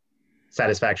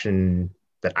satisfaction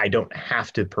that I don't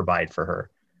have to provide for her.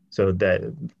 So that,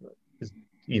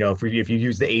 if you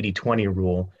use the 80-20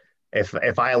 rule,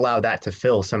 if I allow that to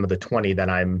fill some of the 20 that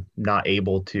I'm not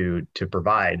able to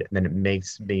provide, then it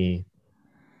makes me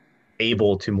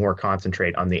able to more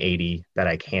concentrate on the 80 that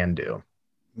I can do.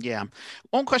 Yeah.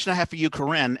 One question I have for you,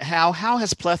 Karin, how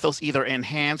has Plathos either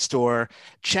enhanced or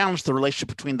challenged the relationship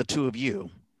between the two of you?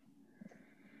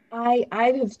 I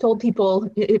have told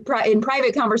people in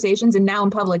private conversations and now in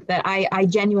public that I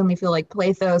genuinely feel like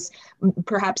Plathos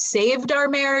perhaps saved our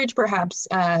marriage, perhaps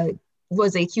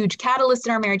was a huge catalyst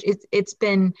in our marriage. It's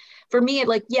been, for me,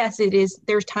 like, yes, it is.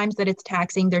 There's times that it's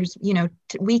taxing. There's,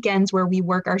 weekends where we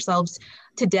work ourselves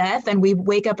to death and we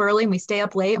wake up early and we stay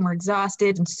up late and we're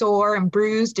exhausted and sore and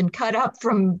bruised and cut up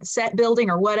from set building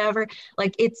or whatever.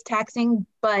 Like, it's taxing,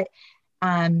 but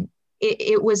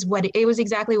it was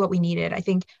exactly what we needed. I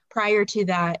think prior to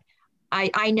that,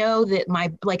 I know that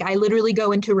I literally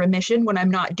go into remission when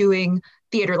I'm not doing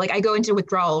theater. Like, I go into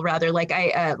withdrawal rather. Like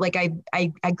I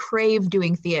crave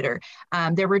doing theater.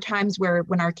 There were times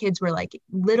when our kids were like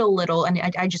little, and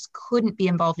I just couldn't be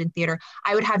involved in theater.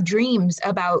 I would have dreams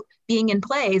about being in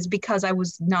plays because I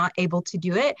was not able to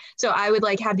do it. So I would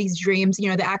have these dreams,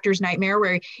 the actor's nightmare,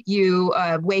 where you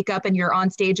wake up and you're on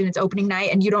stage and it's opening night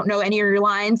and you don't know any of your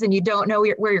lines and you don't know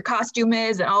where your costume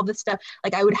is and all this stuff.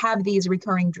 Like, I would have these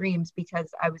recurring dreams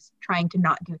because I was trying to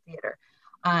not do theater.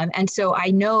 And so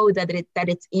I know that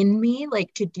it's in me,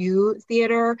 to do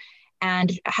theater,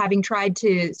 and having tried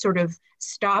to sort of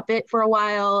stop it for a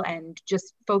while and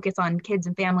just focus on kids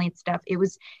and family and stuff, it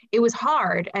was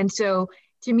hard. And so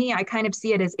to me, I kind of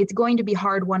see it as it's going to be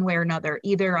hard one way or another.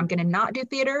 Either I'm going to not do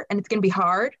theater and it's going to be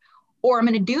hard, or I'm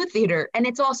going to do theater and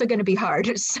it's also going to be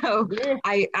hard. So yeah.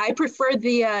 I prefer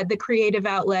the creative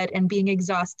outlet and being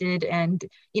exhausted and,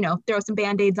 throw some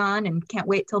Band-Aids on and can't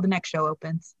wait till the next show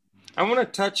opens. I want to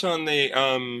touch on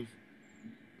the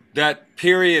that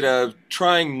period of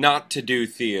trying not to do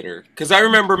theater, because I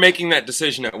remember making that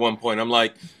decision at one point. I'm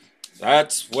like,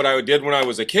 that's what I did when I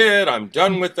was a kid. I'm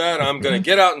done with that. I'm going to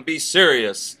get out and be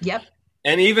serious. Yep.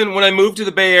 And even when I moved to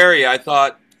the Bay Area, I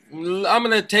thought, I'm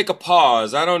going to take a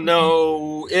pause. I don't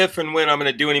know if and when I'm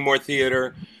going to do any more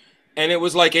theater. And it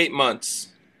was like 8 months.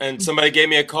 And somebody gave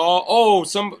me a call. Oh,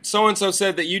 so-and-so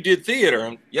said that you did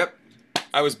theater. Yep.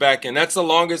 I was back in. That's the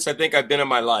longest I think I've been in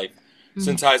my life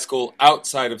since high school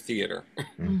outside of theater.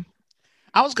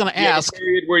 I was going to ask. A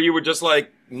period where you were just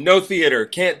like, no theater,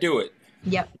 can't do it.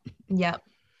 Yep.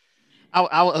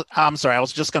 I'm sorry. I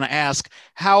was just going to ask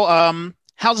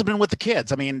how's it been with the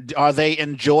kids? I mean, are they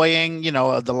enjoying,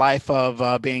 the life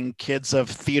of being kids of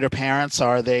theater parents?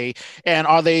 Are they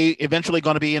eventually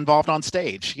going to be involved on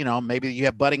stage? Maybe you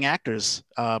have budding actors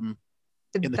in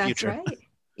the future. That's right.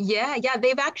 Yeah.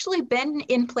 They've actually been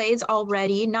in plays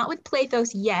already, not with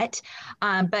Plathos yet,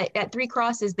 but at Three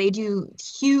Crosses, they do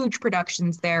huge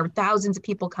productions there. Thousands of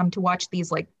people come to watch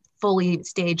these fully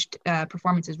staged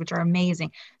performances, which are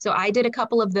amazing. So I did a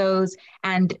couple of those,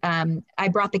 and I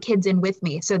brought the kids in with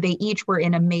me. So they each were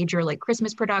in a major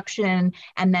Christmas production,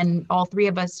 and then all three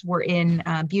of us were in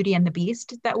Beauty and the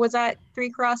Beast that was at Three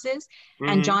Crosses,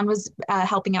 and John was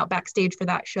helping out backstage for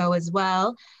that show as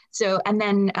well. So, and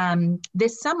then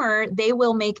this summer they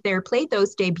will make their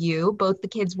Plathos debut. Both the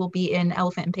kids will be in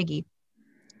Elephant and Piggy.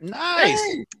 Nice,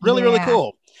 really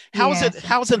cool. How is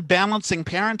it balancing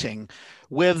parenting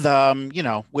with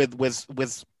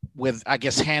with I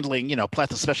guess handling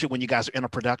Plathos, especially when you guys are in a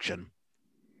production?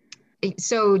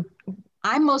 So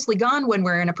I'm mostly gone when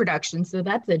we're in a production, so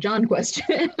that's a John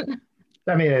question.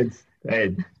 I mean,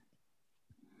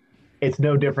 it's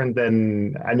no different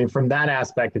than, from that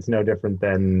aspect, it's no different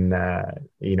than,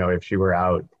 if she were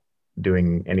out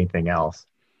doing anything else.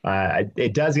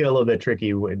 It does get a little bit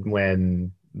tricky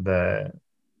when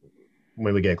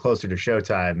we get closer to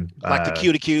showtime. Like the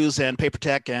Q to Qs and Paper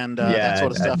Tech and that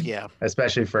sort of stuff, yeah.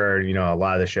 Especially for, a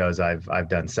lot of the shows I've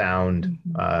done sound,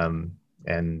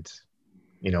 and,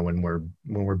 when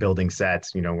we're building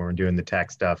sets, when we're doing the tech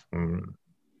stuff,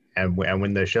 and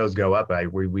when the shows go up,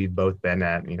 we've both been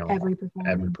at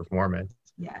every performance.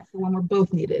 Yeah, so when we're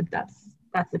both needed, that's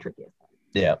the trickiest part.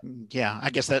 Yeah, I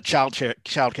guess that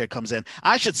childcare comes in.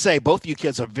 I should say both of you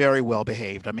kids are very well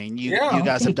behaved. I mean, you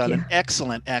guys have done an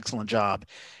excellent job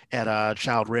at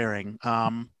child rearing.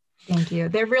 Thank you.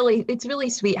 It's really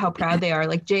sweet how proud they are.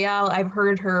 Like JL, I've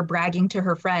heard her bragging to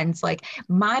her friends,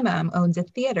 my mom owns a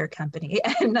theater company,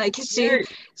 and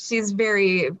she's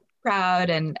very proud,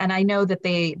 and I know that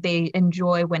they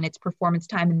enjoy when it's performance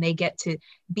time and they get to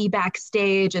be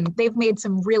backstage, and they've made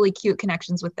some really cute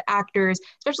connections with the actors,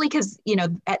 especially because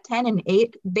at 10 and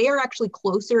 8 they are actually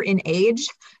closer in age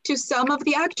to some of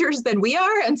the actors than we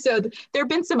are, and so there have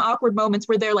been some awkward moments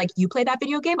where they're like, you play that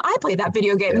video game, I play that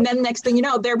video game, and then next thing you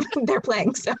know they're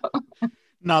playing. So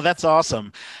no, that's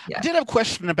awesome. Yeah. I did have a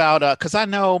question about because I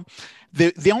know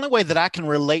the only way that I can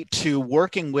relate to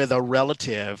working with a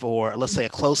relative or let's say a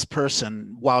close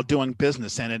person while doing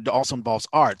business, and it also involves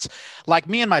arts, like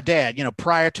me and my dad,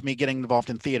 prior to me getting involved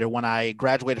in theater, when I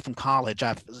graduated from college,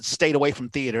 I stayed away from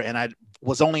theater and I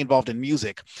was only involved in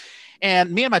music.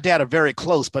 And me and my dad are very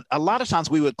close, but a lot of times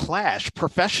we would clash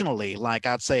professionally. Like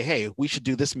I'd say, hey, we should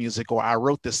do this music, or I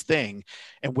wrote this thing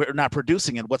and we're not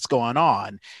producing it. What's going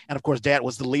on? And of course, dad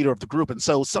was the leader of the group. And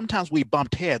so sometimes we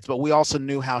bumped heads, but we also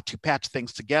knew how to patch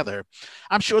things together.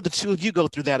 I'm sure the two of you go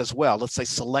through that as well. Let's say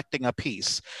selecting a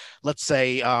piece, let's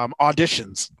say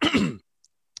auditions.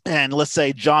 And let's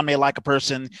say John may like a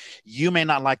person, you may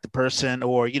not like the person,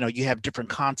 or, you have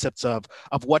different concepts of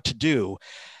what to do.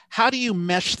 How do you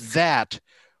mesh that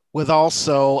with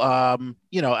also,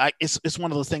 it's one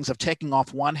of those things of taking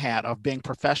off one hat of being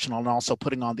professional and also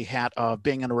putting on the hat of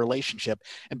being in a relationship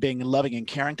and being loving and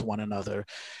caring to one another.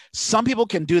 Some people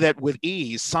can do that with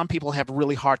ease. Some people have a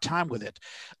really hard time with it.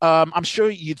 I'm sure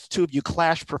you two of you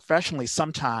clash professionally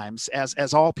sometimes,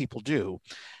 as all people do.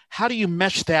 How do you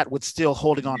mesh that with still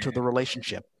holding on to the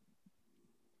relationship?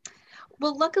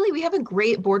 Well, luckily we have a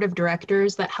great board of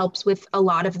directors that helps with a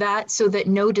lot of that, so that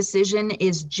no decision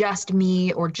is just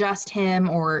me or just him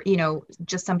or,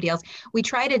 just somebody else. We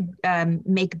try to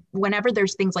make, whenever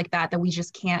there's things like that we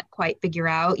just can't quite figure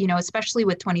out, especially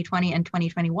with 2020 and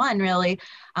 2021, really,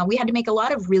 we had to make a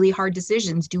lot of really hard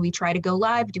decisions. Do we try to go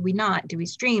live? Do we not? Do we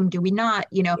stream? Do we not?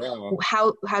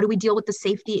 How do we deal with the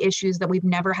safety issues that we've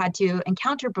never had to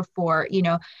encounter before?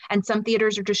 And some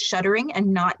theaters are just shuttering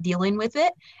and not dealing with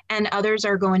it. And others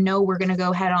are going, no, we're going to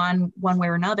go head on one way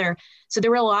or another. So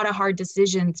there were a lot of hard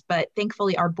decisions, but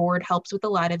thankfully our board helps with a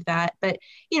lot of that. But,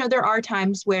 there are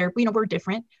times where, we're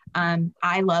different.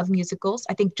 I love musicals.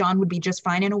 I think John would be just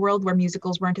fine in a world where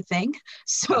musicals weren't a thing.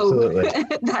 So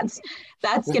that's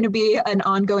going to be an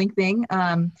ongoing thing.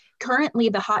 Currently,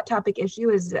 the hot topic issue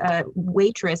is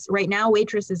Waitress. Right now,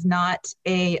 Waitress is not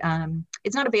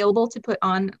it's not available to put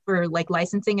on for like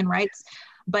licensing and rights.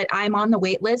 But I'm on the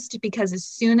wait list because as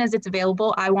soon as it's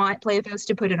available, I want Playthos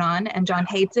to put it on, and John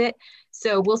hates it.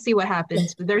 So we'll see what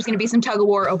happens. There's going to be some tug of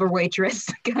war over Waitress.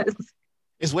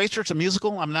 Is Waitress a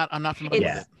musical? I'm not familiar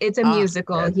with it. It's a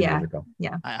musical. Yeah.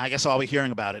 I guess I'll be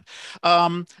hearing about it.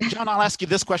 John, I'll ask you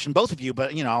this question, both of you,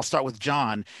 but I'll start with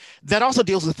John. That also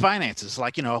deals with finances,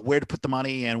 like where to put the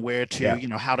money and where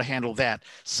to how to handle that.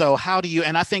 So how do you?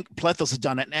 And I think Plethos has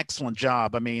done an excellent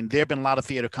job. I mean, there have been a lot of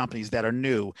theater companies that are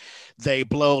new. They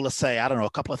blow, let's say, I don't know, a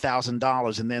couple of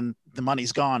 $1,000s, and then the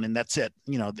money's gone and that's it.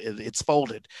 It's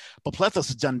folded. But Plethos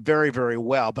has done very, very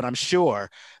well. But I'm sure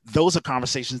those are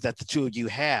conversations that the two of you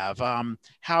have. How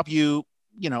have you,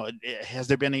 has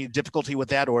there been any difficulty with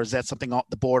that, or is that something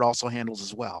the board also handles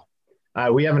as well?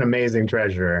 We have an amazing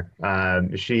treasurer.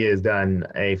 She has done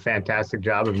a fantastic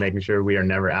job of making sure we are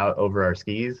never out over our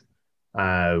skis.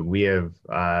 We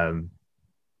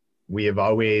have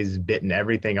always bitten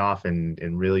everything off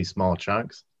in really small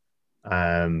chunks.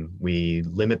 We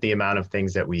limit the amount of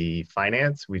things that we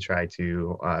finance. We try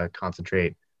to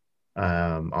concentrate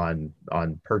on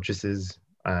purchases.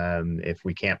 If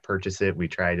we can't purchase it, we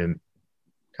try to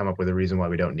come up with a reason why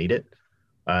we don't need it.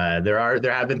 There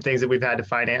have been things that we've had to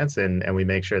finance, and we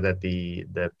make sure that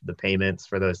the payments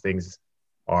for those things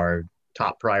are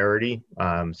top priority.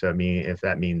 So if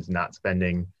that means not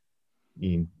spending,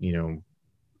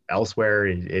 elsewhere,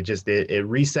 it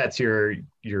resets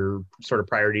your sort of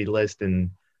priority list,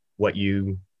 and what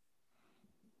you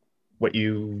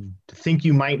think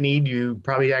you might need, you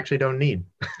probably actually don't need.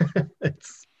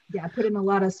 Put in a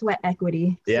lot of sweat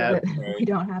equity so that we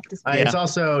don't have to spend. It's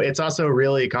also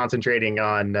really concentrating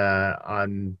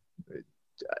on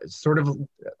sort of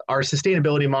our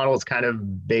sustainability model is kind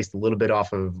of based a little bit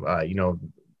off of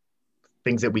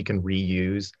things that we can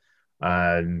reuse.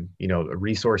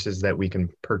 Resources that we can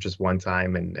purchase one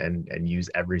time and use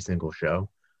every single show.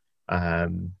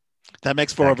 That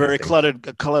makes for a very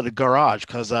cluttered garage,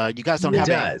 because you guys don't have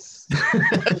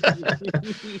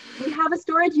We have a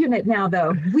storage unit now,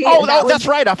 though. That's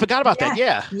right. I forgot about that.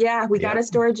 Yeah, we got a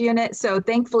storage unit. So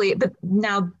thankfully, but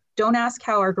now don't ask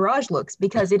how our garage looks,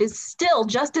 because it is still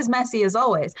just as messy as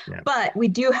always. Yeah. But we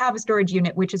do have a storage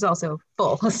unit, which is also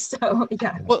full. So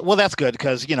yeah. Well, that's good,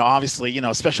 because obviously,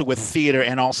 especially with theater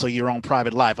and also your own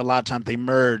private life, a lot of times they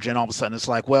merge, and all of a sudden it's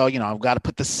like, well, I've got to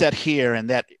put the set here, and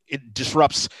that it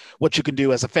disrupts what you can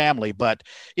do as a family. But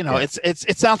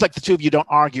it sounds like the two of you don't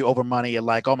argue over money,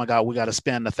 like, oh my God, we got to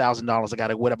spend $1,000. I got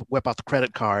to whip out the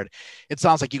credit card. It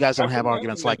sounds like you guys don't have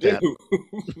arguments like that.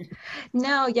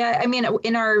 No, yeah. I mean,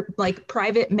 in our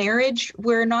private marriage,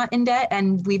 we're not in debt,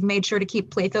 and we've made sure to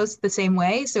keep Playthos the same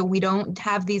way. So we don't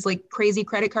have these crazy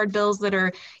credit card bills that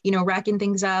are, racking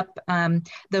things up.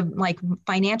 The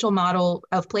financial model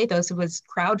of Playthos was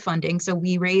crowdfunding. So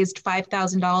we raised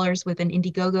 $5,000 with an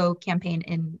Indiegogo campaign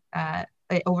in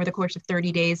over the course of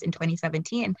 30 days in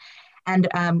 2017. And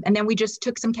then we just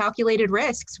took some calculated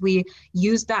risks. We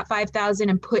used that 5,000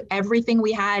 and put everything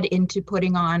we had into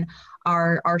putting on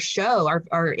our show,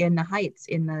 our In the Heights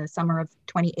in the summer of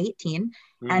 2018.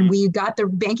 Mm-hmm. And we got the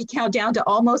bank account down to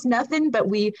almost nothing, but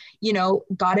we,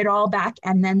 got it all back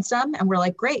and then some. And we're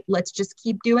like, great, let's just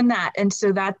keep doing that. And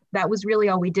so that was really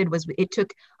all we did. Was it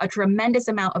took a tremendous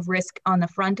amount of risk on the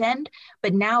front end,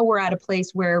 but now we're at a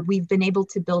place where we've been able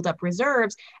to build up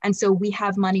reserves. And so we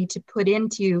have money to put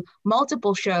into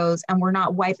multiple shows, and we're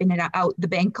not wiping it out the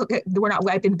bank. We're not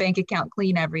wiping the bank account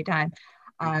clean every time.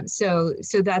 So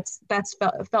that's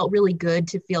felt really good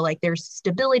to feel like there's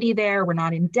stability there. We're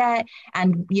not in debt.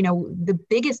 And, the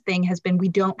biggest thing has been we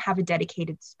don't have a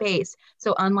dedicated space.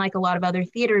 So unlike a lot of other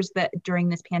theaters that during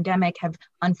this pandemic have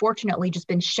unfortunately just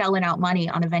been shelling out money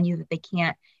on a venue that they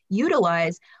can't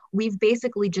utilize, we've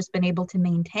basically just been able to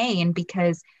maintain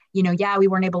because, we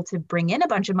weren't able to bring in a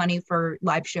bunch of money for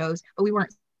live shows, but we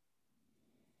weren't.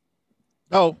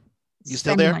 Oh, you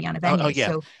still there? Money on a venue. Oh, yeah.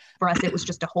 So for us, it was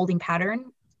just a holding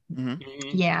pattern. Mm-hmm.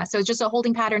 Yeah, so it's just a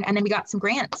holding pattern, and then we got some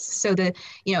grants. So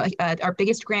our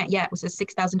biggest grant yet was a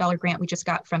 $6,000 grant we just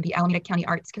got from the Alameda County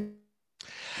Arts.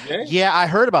 Yeah, I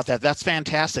heard about that. That's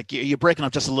fantastic. You're breaking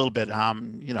up just a little bit,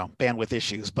 bandwidth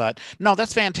issues, but no,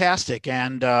 that's fantastic.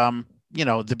 And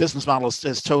the business model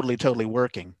is totally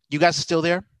working. You guys are still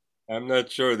there? I'm not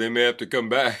sure. They may have to come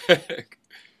back.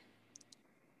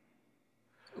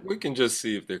 We can just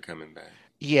see if they're coming back.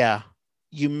 Yeah.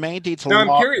 You may need to. No,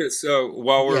 I'm curious. So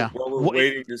while we're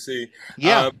waiting to see,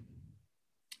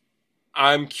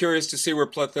 I'm curious to see where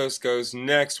Plethos goes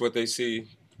next. What they see,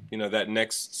 that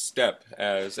next step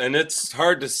as, and it's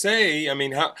hard to say. I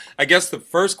mean, I guess the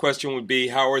first question would be,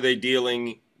 how are they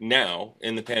dealing now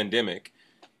in the pandemic,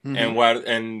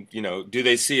 and do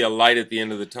they see a light at the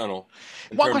end of the tunnel?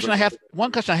 One question I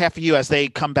have for you as they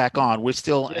come back on. We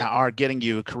still are getting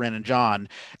you, Karin and John.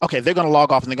 Okay, they're going to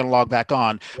log off and they're going to log back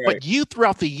on. Right. But you,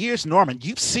 throughout the years, Norman,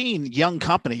 you've seen young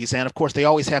companies, and of course, they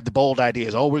always have the bold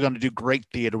ideas. Oh, we're going to do great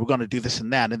theater. We're going to do this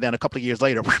and that. And then a couple of years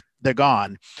later, they're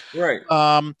gone. Right.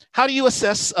 How do you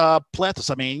assess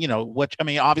Plethos? I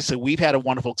mean, obviously, we've had a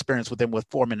wonderful experience with them with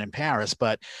Foreman in Paris,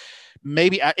 but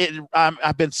maybe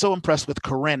I've been so impressed with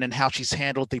Karin and how she's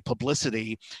handled the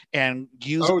publicity and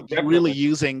really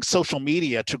using social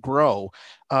media to grow.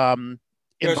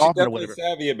 She's definitely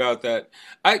savvy about that.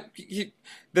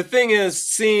 The thing is,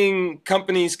 seeing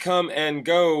companies come and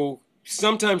go,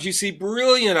 sometimes you see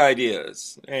brilliant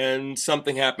ideas and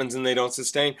something happens and they don't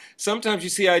sustain. Sometimes you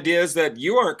see ideas that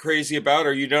you aren't crazy about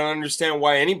or you don't understand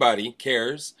why anybody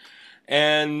cares.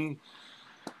 And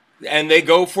they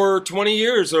go for 20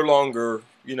 years or longer.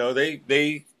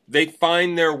 They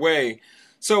find their way.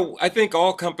 So I think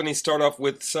all companies start off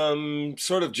with some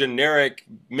sort of generic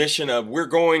mission of, we're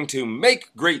going to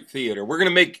make great theater. We're going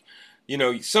to make,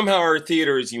 somehow our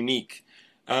theater is unique.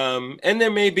 And there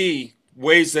may be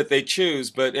ways that they choose,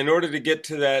 but in order to get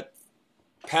to that,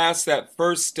 past that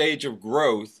first stage of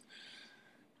growth,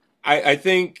 I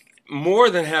think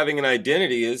more than having an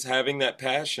identity is having that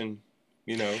passion.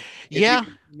 You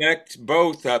connect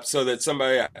both up so that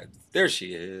somebody, there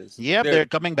she is. Yep, they're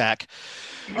coming back.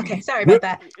 Okay, sorry about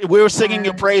that. We were singing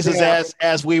your praises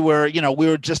as we were, we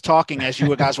were just talking as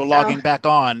you guys were logging back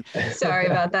on. Sorry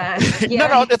about that. Yeah.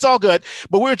 No, it's all good.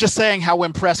 But we were just saying how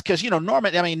impressed, because,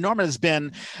 Norman has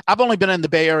been, I've only been in the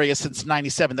Bay Area since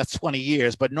 97. That's 20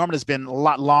 years. But Norman has been a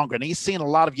lot longer, and he's seen a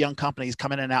lot of young companies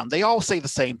come in and out, and they all say the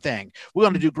same thing. We're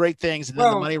going to do great things, and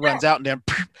then the money runs out, and then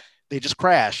they just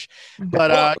crash.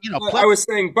 But, I was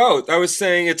saying both. I was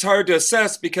saying it's hard to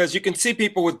assess because you can see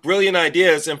people with brilliant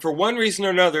ideas, and for one reason or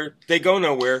another, they go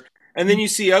nowhere. And then you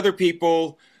see other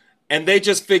people, and they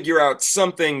just figure out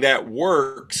something that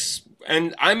works.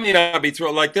 And I may not be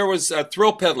thrilled. Like there was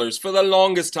Thrill Peddlers for the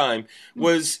longest time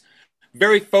was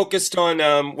very focused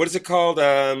on, what is it called?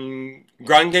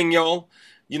 Grand Guignol.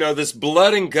 This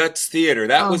blood and guts theater.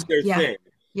 That was their thing.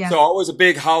 Yeah. So always a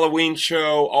big Halloween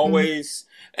show, always...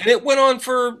 And it went on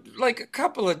for like a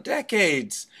couple of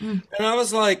decades. And I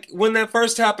was like, when that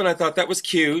first happened, I thought that was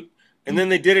cute. And then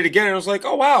they did it again. And I was like,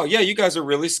 oh, wow, yeah, you guys are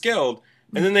really skilled.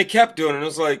 And then they kept doing it. And I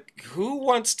was like, who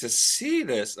wants to see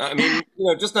this? I mean,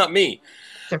 just not me.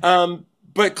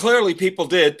 But clearly people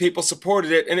did. People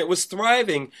supported it. And it was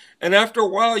thriving. And after a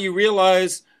while, you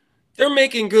realize they're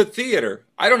making good theater.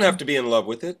 I don't have to be in love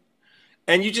with it.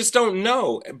 And you just don't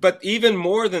know. But even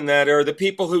more than that are the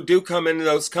people who do come into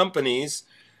those companies.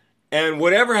 And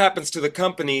whatever happens to the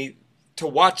company, to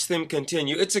watch them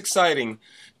continue, it's exciting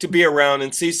to be around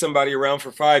and see somebody around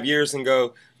for 5 years and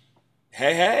go,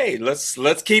 Hey, let's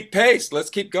keep pace. Let's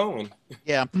keep going.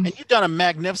 Yeah, and you've done a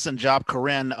magnificent job,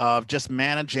 Corinne, of just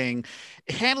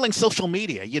handling social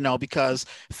media, because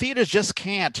theaters just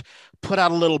can't put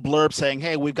out a little blurb saying,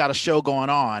 hey, we've got a show going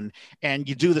on, and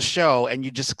you do the show and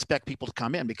you just expect people to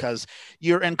come in because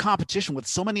you're in competition with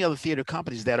so many other theater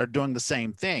companies that are doing the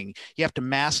same thing. You have to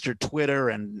master Twitter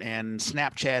and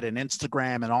Snapchat and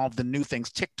Instagram and all of the new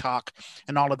things, TikTok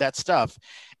and all of that stuff.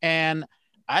 And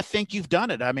I think you've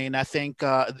done it. I mean, I think,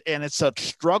 and it's a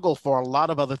struggle for a lot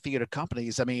of other theater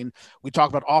companies. I mean, we talk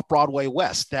about Off-Broadway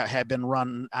West that had been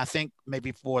run, I think,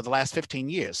 maybe for the last 15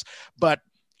 years, but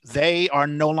they are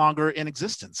no longer in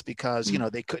existence because,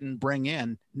 they couldn't bring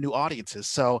in new audiences.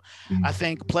 So I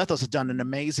think Plethos has done an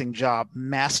amazing job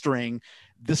mastering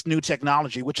this new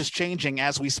technology, which is changing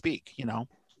as we speak.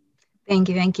 Thank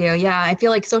you. Thank you. Yeah, I feel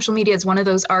like social media is one of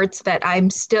those arts that I'm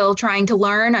still trying to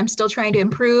learn. I'm still trying to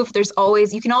improve.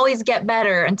 You can always get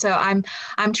better. And so I'm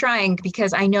trying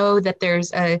because I know that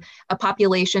there's a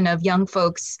population of young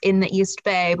folks in the East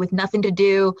Bay with nothing to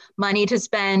do, money to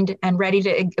spend, and ready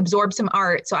to absorb some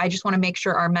art. So I just want to make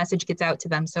sure our message gets out to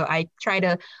them. So I try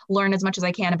to learn as much as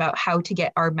I can about how to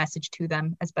get our message to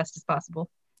them as best as possible.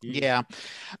 Yeah.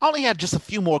 I only had just a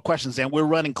few more questions and we're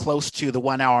running close to the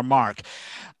 1 hour mark.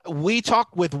 We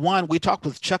talked with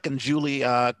Chuck and Julie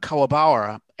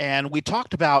Kawabara, and we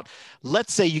talked about,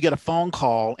 let's say you get a phone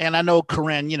call, and I know,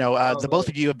 Corinne, the both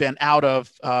of you have been out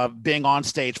of being on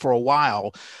stage for a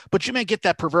while, but you may get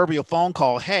that proverbial phone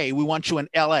call, hey, we want you in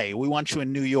LA, we want you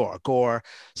in New York, or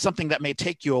something that may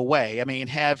take you away. I mean,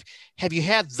 have you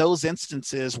had those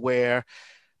instances where,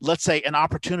 let's say, an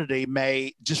opportunity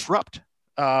may disrupt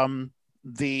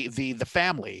the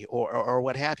family or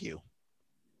what have you?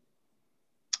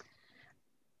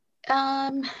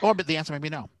 But the answer may be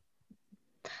no.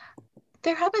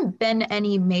 There haven't been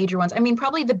any major ones. I mean,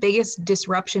 probably the biggest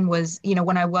disruption was,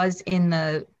 when I was in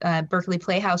the Berkeley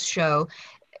Playhouse show,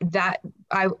 that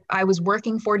I was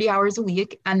working 40 hours a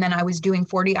week, and then I was doing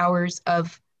 40 hours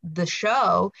of the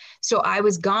show. So I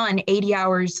was gone 80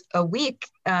 hours a week.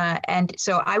 And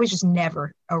so I was just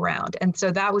never around. And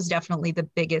so that was definitely the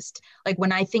biggest, like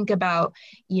when I think about,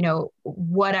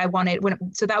 what I wanted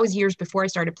so that was years before I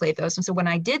started Playthos. And so when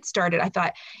I did start it, I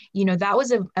thought, that was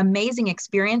an amazing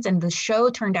experience and the show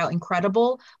turned out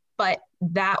incredible, but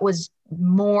that was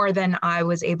more than I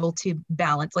was able to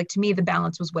balance. Like, to me, the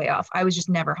balance was way off. I was just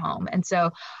never home. And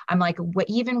so I'm like,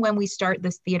 even when we start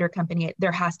this theater company,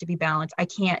 there has to be balance. I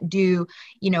can't do,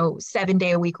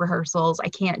 7-day-a-week rehearsals. I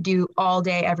can't do all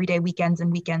day, every day, weekends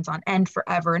and weekends on end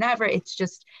forever and ever. It's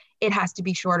just, it has to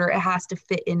be shorter. It has to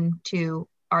fit into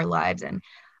our lives. And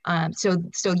so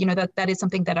that is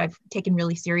something that I've taken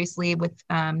really seriously with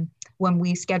when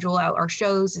we schedule out our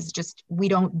shows, is just, we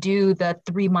don't do the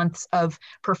 3 months of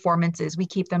performances. We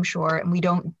keep them short, and we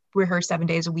don't rehearse 7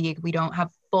 days a week. We don't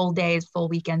have full days, full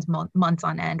weekends, months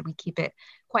on end. We keep it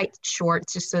quite short,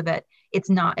 just so that it's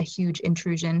not a huge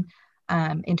intrusion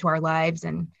into our lives.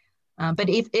 And but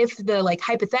if the,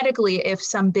 hypothetically, if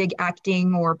some big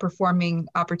acting or performing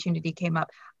opportunity came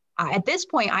up, at this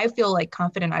point, I feel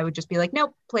confident. I would just be like,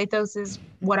 nope, Playthos is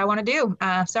what I want to do.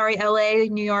 Sorry, LA,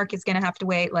 New York is going to have to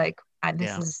wait.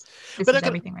 This is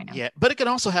everything right now. Yeah, but it can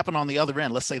also happen on the other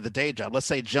end. Let's say the day job. Let's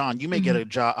say, John, you may get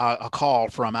a call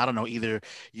from, I don't know, either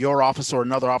your office or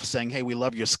another office saying, hey, we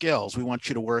love your skills. We want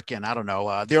you to work in, I don't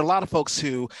know. There are a lot of folks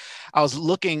who, I was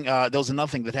looking, there was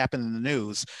another thing that happened in the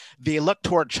news. The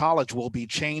electoral college will be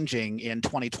changing in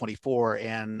 2024,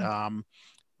 and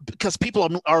because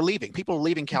people are leaving. People are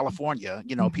leaving California.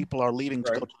 People are leaving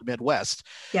to go to the Midwest.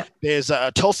 Yep. There's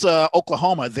Tulsa,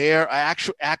 Oklahoma. They're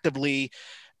actively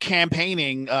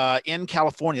campaigning in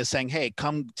California saying, hey,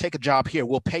 come take a job here.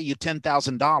 We'll pay you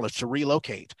 $10,000 to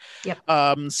relocate. Yep.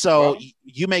 So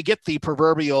you may get the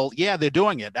proverbial, yeah, they're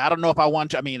doing it. I don't know if I want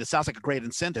to. I mean, it sounds like a great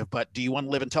incentive, but do you want to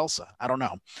live in Tulsa? I don't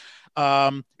know.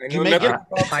 I do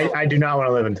not want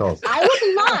to live in Tulsa. I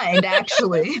wouldn't mind,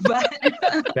 actually, but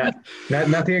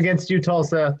nothing against you,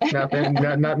 Tulsa.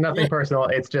 Nothing personal.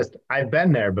 It's just, I've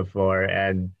been there before,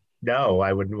 and no,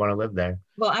 I wouldn't want to live there.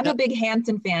 Well, I'm a big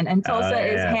Hanson fan, and Tulsa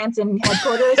is Hanson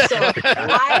headquarters, so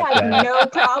I have no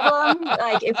problem.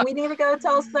 If we need to go to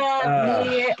Tulsa,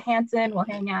 me, Hanson, we'll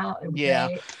hang out.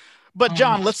 Great. But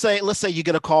John, let's say you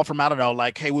get a call from, I don't know,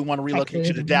 hey, we want to relocate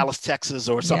you to Dallas, Texas,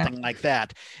 or something like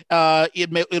that.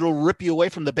 It'll rip you away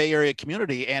from the Bay Area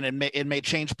community, and it may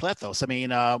change Plethos. I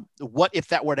mean, what if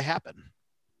that were to happen?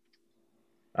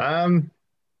 I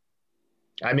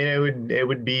mean, it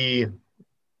would be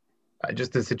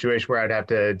just a situation where I'd have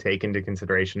to take into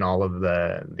consideration all of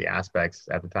the aspects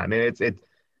at the time. And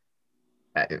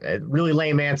a really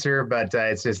lame answer, but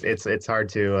it's hard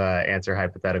to answer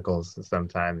hypotheticals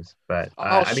sometimes. But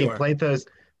Oh, I mean, sure.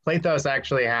 Plathos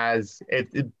actually has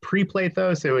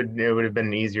pre-Plathos. It would have been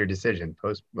an easier decision.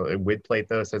 Post with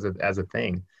Plathos as a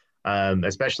thing,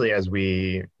 especially as I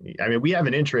mean, we have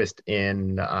an interest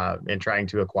in trying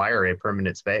to acquire a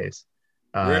permanent space,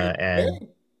 Right. Yeah.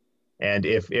 and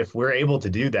if we're able to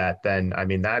do that, then I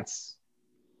mean I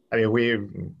mean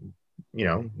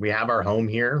we have our home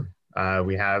here.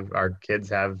 We have our kids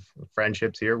have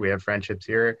friendships here. We have friendships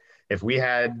here. If we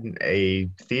had a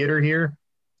theater here,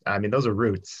 I mean, those are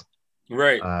roots.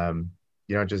 Right. Um,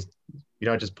 you don't just you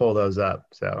don't just pull those up.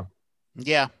 So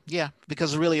Yeah, yeah,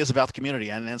 because it really is about the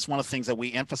community, and it's one of the things that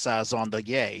we emphasize on the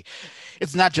Yay.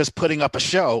 It's not just putting up a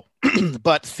show,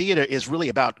 but theater is really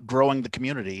about growing the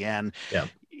community yeah,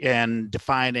 and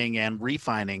defining and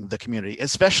refining the community,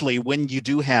 especially when you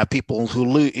do have people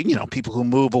people who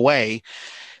move away.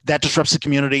 That disrupts the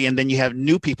community, and then you have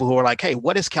new people who are like, hey,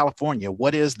 what is California?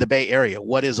 What is the Bay Area?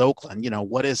 What is Oakland?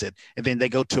 What is it? And then they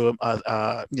go to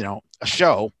a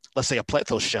show, let's say a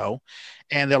Plathos show,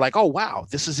 and they're like, oh wow,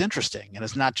 this is interesting. And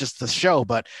it's not just the show,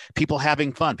 but people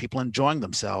having fun, people enjoying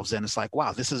themselves, and it's like,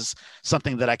 wow, this is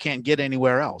something that I can't get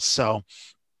anywhere else. So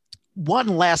one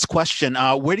last question: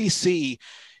 where do you see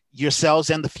yourselves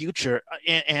in the future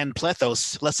and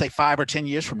Plathos, let's say 5 or 10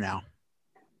 years from now?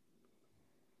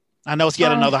 I know it's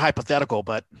yet another hypothetical,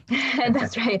 but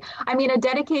That's right. I mean, a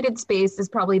dedicated space is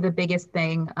probably the biggest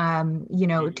thing.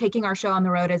 Taking our show on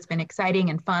the road has been exciting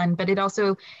and fun, but it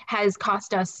also has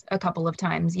cost us a couple of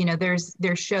times. There's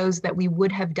shows that we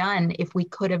would have done if we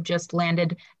could have just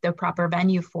landed the proper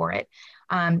venue for it.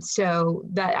 So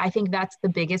that I think that's the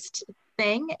biggest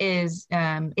thing is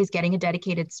getting a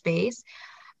dedicated space.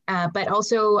 But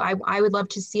also, I would love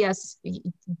to see us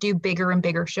do bigger and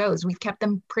bigger shows. We've kept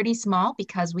them pretty small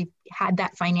because we've had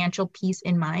that financial piece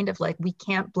in mind of like, we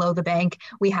can't blow the bank.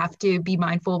 We have to be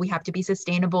mindful. We have to be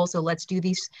sustainable. So let's do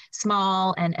these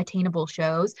small and attainable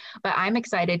shows. But I'm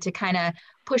excited to kind of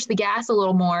push the gas a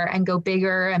little more and go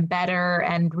bigger and better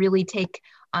and really take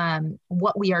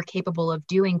what we are capable of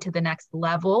doing to the next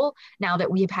level now that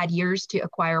we've had years to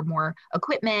acquire more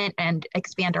equipment and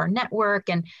expand our network.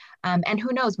 And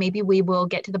who knows, maybe we will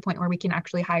get to the point where we can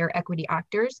actually hire equity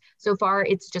actors. So far,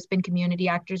 it's just been community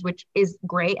actors, which is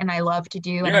great and I love to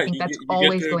do. And I think that's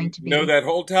always going to be. Know that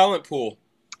whole talent pool.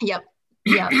 Yep.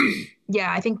 Yeah.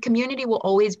 Yeah. I think community will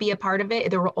always be a part of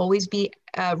it. There will always be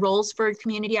roles for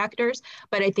community actors,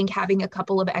 but I think having a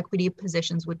couple of equity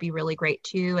positions would be really great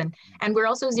too. And we're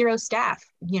also zero staff.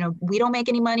 We don't make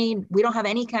any money. We don't have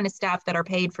any kind of staff that are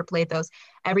paid for Plathos.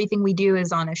 Everything we do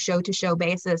is on a show to show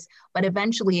basis, but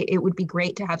eventually it would be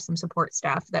great to have some support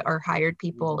staff that are hired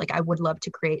people. Like I would love to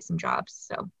create some jobs.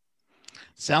 So.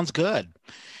 Sounds good.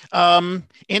 One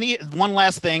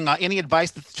last thing, any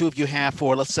advice that the two of you have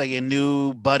for, let's say, a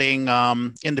new budding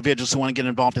individuals who want to get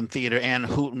involved in theater and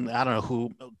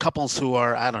couples who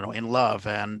are, in love,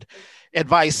 and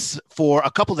advice for a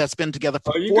couple that's been together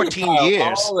for 14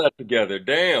 years. All that together,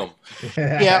 damn.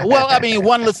 Yeah, well,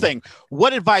 one last thing.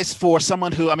 What advice for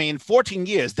someone who, 14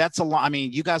 years, that's a lot.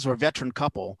 You guys are a veteran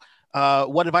couple.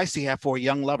 What advice do you have for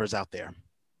young lovers out there?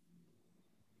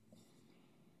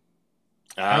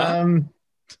 I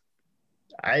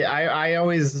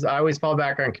always fall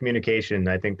back on communication.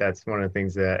 I think that's one of the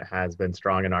things that has been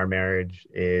strong in our marriage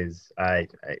is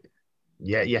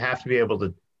you have to be able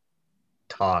to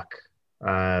talk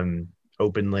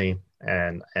openly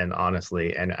and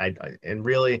honestly, and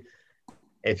really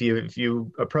if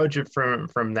you approach it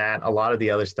from that, a lot of the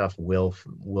other stuff will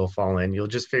fall in. You'll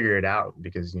just figure it out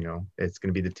because it's going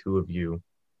to be the two of you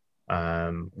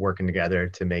working together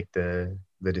to make the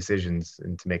decisions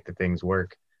and to make the things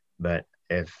work. But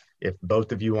if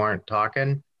both of you aren't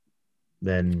talking,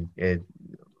 then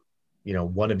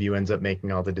one of you ends up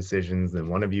making all the decisions, then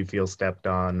one of you feels stepped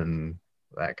on and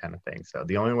that kind of thing. So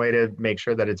the only way to make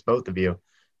sure that it's both of you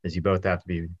is you both have to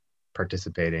be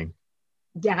participating.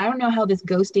 Yeah, I don't know how this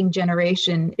ghosting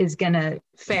generation is gonna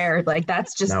fare. Like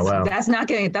that's not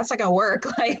gonna work.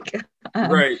 Like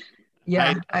right.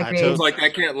 Yeah, I agree. It's like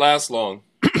that can't last long.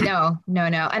 No.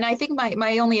 And I think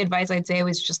my only advice I'd say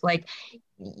was just like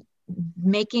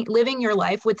living your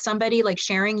life with somebody, like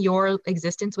sharing your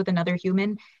existence with another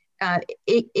human.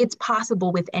 It's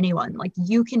possible with anyone. Like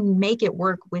you can make it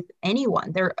work with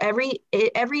anyone. Every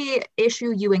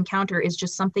issue you encounter is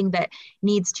just something that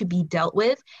needs to be dealt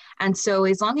with. And so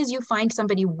as long as you find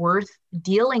somebody worth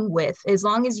dealing with, as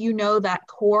long as you know that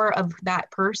core of that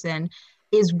person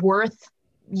is worth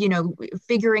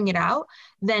figuring it out,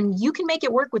 then you can make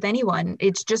it work with anyone.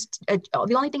 It's just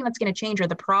the only thing that's going to change are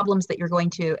the problems that you're going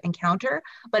to encounter.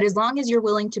 But as long as you're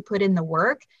willing to put in the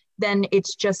work, then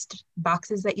it's just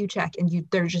boxes that you check, and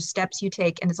there's just steps you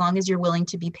take. And as long as you're willing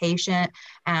to be patient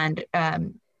and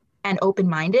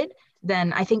open-minded,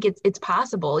 then I think it's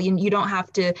possible. You don't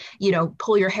have to,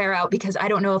 pull your hair out because I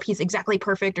don't know if he's exactly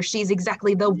perfect or she's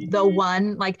exactly the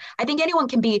one. Like, I think anyone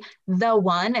can be the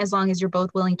one as long as you're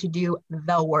both willing to do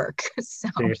the work. So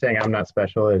you're saying I'm not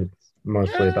special. It's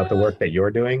mostly about the work that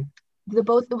you're doing. The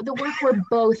work we're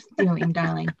both doing,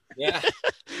 darling. Yeah.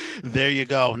 There you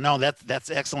go. No, that's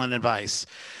excellent advice.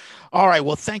 All right.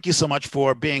 Well, thank you so much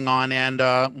for being on, and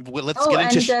let's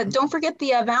get into. And don't forget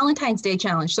the Valentine's Day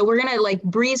challenge. So we're gonna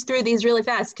breeze through these really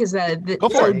fast because go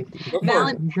for it.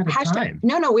 Hashtag.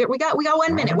 No, we got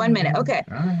 1 minute. 1 minute. Okay.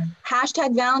 Right.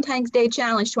 Hashtag Valentine's Day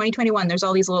challenge 2021. There's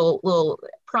all these little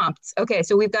prompts. Okay,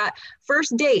 so we've got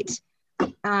first date.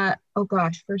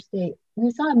 First date.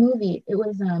 We saw a movie. It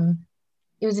was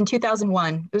in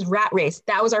 2001. It was Rat Race.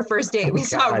 That was our first date. We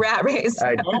saw Rat Race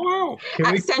Wow.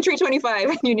 at Century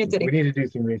 25 in Union City. We need to do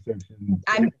some research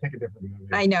and pick a different movie.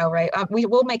 I know, right?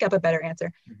 We'll make up a better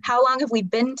answer. How long have we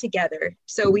been together?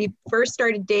 So we first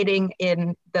started dating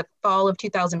in the fall of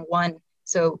 2001.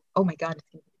 So, oh my God.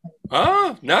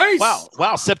 Ah, nice.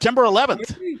 Wow. September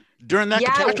 11th. During that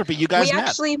catastrophe, you guys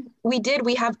met. We did.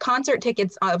 We have concert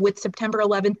tickets with September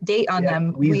 11th date on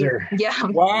them. Weezer.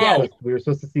 Wow. Yeah. We were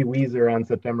supposed to see Weezer on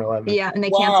September 11th. Yeah, and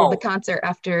they canceled the concert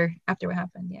after what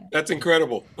happened. Yeah. That's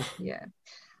incredible. Yeah.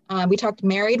 We talked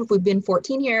married. We've been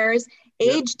 14 years.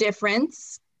 Age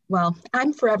difference. Well,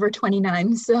 I'm forever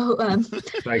 29, so.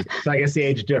 So I guess the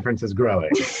age difference is growing,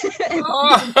 which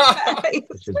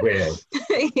is weird.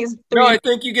 No, I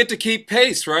think you get to keep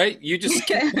pace, right? You just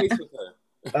keep pace with her.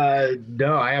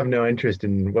 No, I have no interest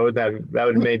in what would that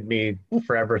would have made me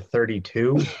forever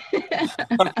 32.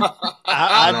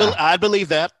 I believe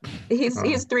that.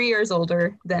 He's 3 years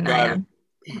older than I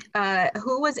am.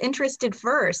 Who was interested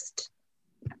first?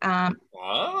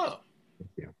 Wow.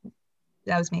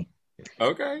 That was me.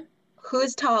 Okay.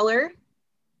 Who's taller?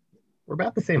 We're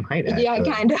about the same height, actually. Yeah,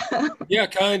 kind of. Yeah,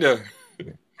 kind of.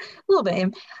 A little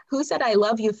bit. Who said I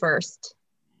love you first?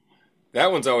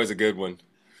 That one's always a good one.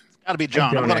 Got to be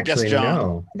John. I'm going to guess John.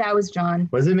 Know. That was John.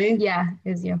 Was it me? Yeah,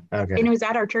 it was you. Okay. And it was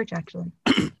at our church, actually.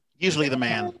 Usually the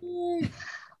man.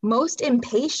 Most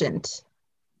impatient.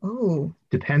 Ooh.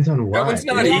 Depends on what. That one's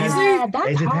not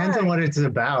easy. It depends on what it's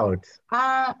about.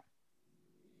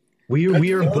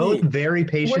 We are both very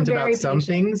patient about some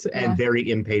things and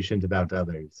very impatient about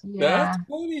others. Yeah. That's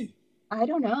funny. I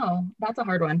don't know. That's a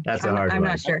hard one. I'm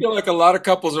not sure. I feel like a lot of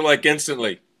couples are like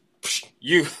instantly.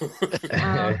 You.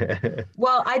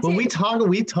 We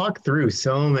talk through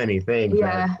so many things.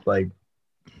 Yeah. I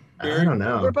don't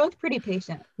know. We're both pretty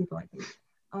patient people, I think.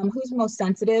 Who's most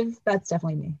sensitive? That's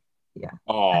definitely me. Yeah.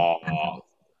 Aww.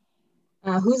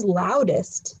 Who's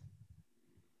loudest?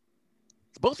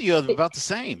 Both of you are about the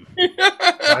same.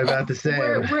 I'm about the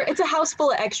same. It's a house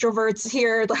full of extroverts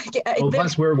here.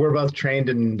 Plus we're both trained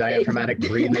in diaphragmatic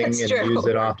breathing and use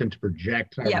it often to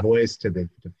project our voice to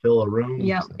fill a room.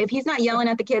 Yeah. So. If he's not yelling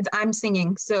at the kids, I'm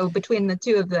singing. So between the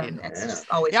two of them, it's just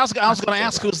always. Yeah, I was going to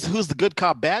ask who's the good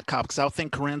cop, bad cop, because I would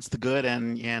think Karin's the good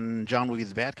and John would be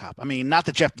the bad cop. I mean, not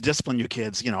that you have to discipline your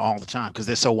kids, all the time because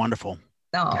they're so wonderful.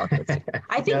 Oh,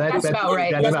 I think that's about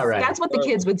right. That's about right. That's what the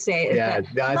kids would say. Yeah,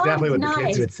 that's definitely what the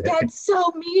kids would say. That's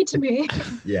so mean to me.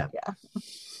 Yeah.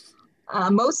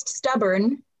 Most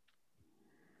stubborn.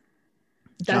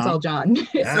 That's John? all John.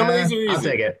 I'll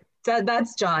take it.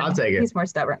 That's John. I'll take it. He's more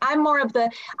stubborn. I'm more of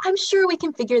I'm sure we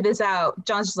can figure this out.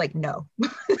 John's just like, no.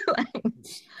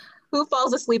 Who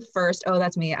falls asleep first? Oh,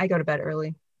 that's me. I go to bed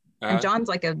early. And John's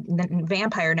like a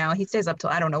vampire now. He stays up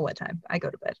till I don't know what time. I go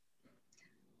to bed.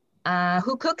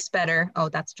 Who cooks better? Oh,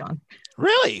 that's John.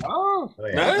 Really? Oh,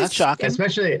 yeah. nice. That's shocking.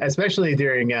 Especially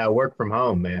during work from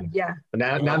home, man. Yeah.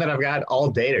 Now that I've got all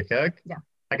day to cook,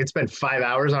 I could spend 5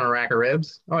 hours on a rack of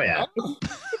ribs. Oh yeah.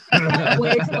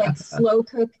 Way to slow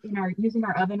cook using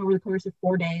our oven over the course of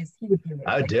 4 days, he would do it.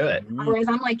 I would do it. Otherwise,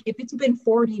 I'm like, if it's been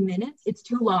 40 minutes, it's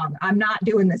too long. I'm not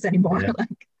doing this anymore.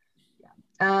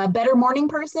 Yeah. Better morning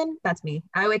person? That's me.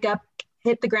 I wake up,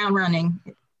 hit the ground running.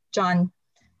 John,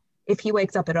 if he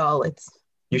wakes up at all,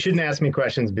 You shouldn't ask me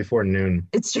questions before noon.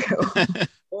 It's true.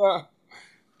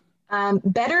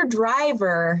 Better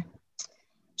driver.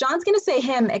 John's going to say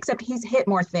him, except he's hit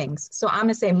more things. So I'm going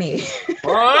to say me.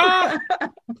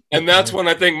 And that's when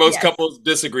I think most couples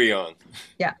disagree on.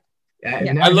 Yeah.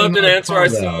 I loved an answer I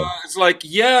saw. It's like,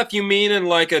 if you mean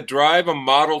in a drive a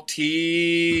Model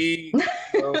T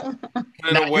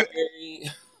kind of way.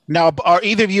 Now, are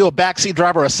either of you a backseat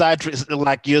driver or a side,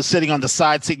 like you're sitting on the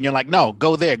side seat and you're like, no,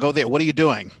 go there, go there. What are you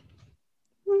doing?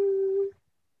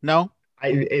 No?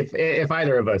 If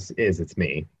either of us is, it's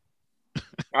me.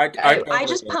 I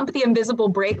just pump the invisible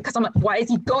brake because I'm like, why is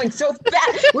he going so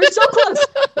fast? We're so close.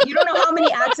 You don't know how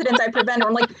many accidents I prevent.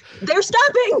 I'm like, they're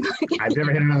stopping. I've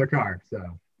never hit another car,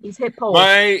 so He's hit poles.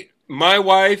 My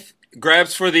wife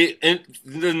grabs for the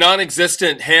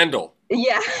non-existent handle.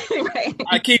 Yeah, right.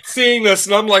 I keep seeing this,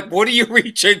 and I'm like, what are you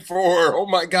reaching for? Oh,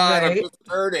 my God, right. I'm just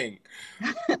hurting.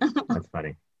 That's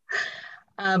funny.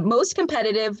 Most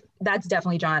competitive, that's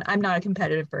definitely John. I'm not a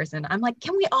competitive person. I'm like,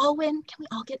 can we all win? Can we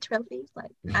all get trophies?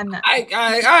 Like, I'm not.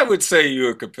 I would say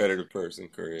you're a competitive person,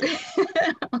 Karin.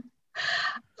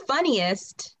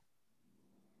 Funniest,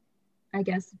 I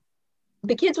guess.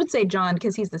 The kids would say John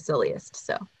because he's the silliest,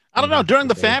 so. I don't know. During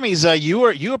the Fammies, you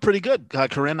were pretty good,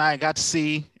 Karin. I got to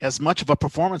see as much of a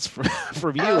performance for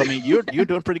you. I mean, you're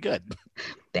doing pretty good.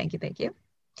 Thank you.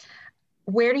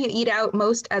 Where do you eat out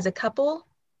most as a couple?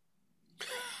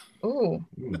 Oh,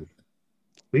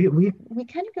 we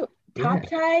kind of go Top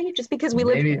Thai just because we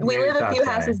live a few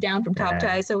houses down from Top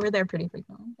Thai, so we're there pretty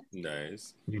frequently.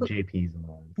 Nice. Do JP's a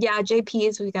lot. Yeah,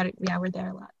 JP's. We're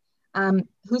there a lot.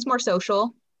 Who's more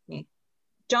social? Me.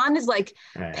 John is like,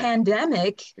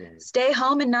 pandemic, stay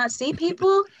home and not see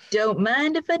people. Don't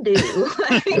mind if I do.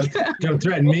 Don't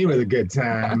threaten me with a good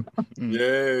time.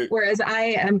 Yay. Whereas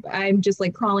I'm just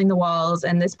like crawling the walls,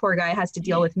 and this poor guy has to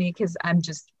deal with me because I'm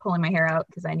just pulling my hair out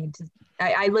because I need to.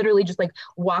 I literally just like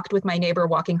walked with my neighbor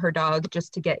walking her dog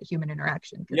just to get human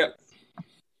interaction. Yep.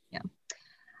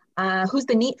 Yeah. Who's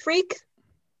the neat freak?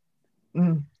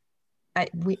 We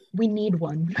need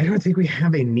one. I don't think we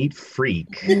have a neat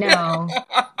freak. No.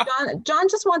 John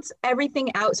just wants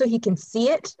everything out so he can see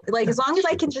it. Like, as long as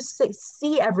I can just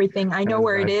see everything, I know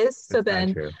where it is. So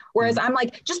then, whereas I'm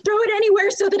like, just throw it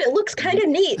anywhere so that it looks kind of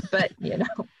neat. But,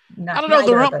 I don't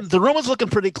know. The room is looking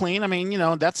pretty clean. I mean,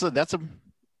 that's a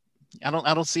I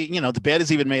don't see, the bed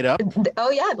is even made up.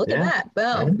 Oh yeah, look at that.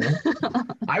 Boom.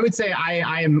 I would say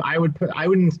I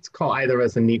wouldn't call either of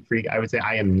us a neat freak. I would say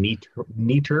I am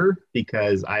neater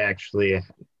because I actually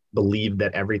believe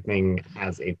that everything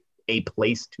has a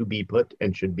place to be put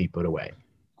and should be put away.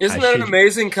 Isn't that an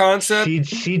amazing concept?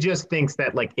 She just thinks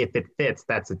that like if it fits,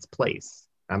 that's its place.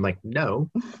 I'm like, no,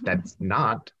 that's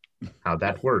not how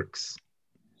that works.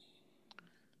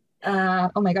 Oh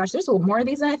my gosh, there's a little more of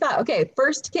these than I thought. Okay,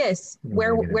 first kiss.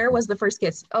 Where was the first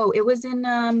kiss? Oh, it was in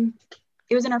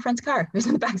our friend's car. It was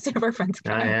in the backseat of our friend's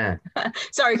car. Oh yeah.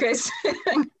 Sorry, Chris.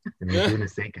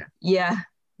 Yeah.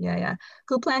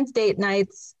 Who plans date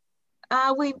nights?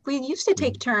 We used to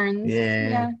take turns.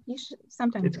 Yeah. You should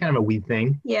sometimes. It's kind of a we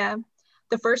thing. Yeah.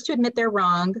 The first to admit they're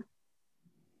wrong.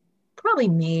 Probably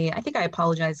me. I think I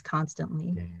apologize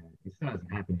constantly. Yeah. It still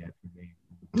hasn't happened yet for me.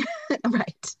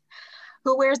 Right.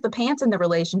 Who wears the pants in the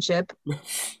relationship?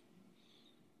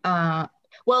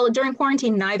 Well, during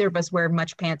quarantine, neither of us wear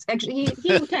much pants. Actually,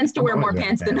 he tends to wear more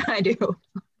pants than I do.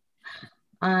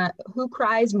 Who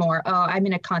cries more? Oh, I'm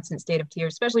in a constant state of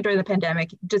tears, especially during the pandemic.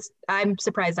 I'm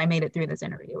surprised I made it through this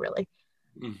interview, really.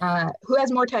 Who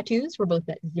has more tattoos? We're both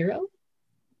at 0.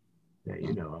 Yeah,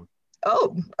 you know.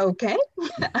 Oh, okay.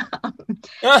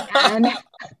 And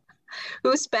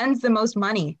who spends the most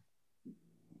money?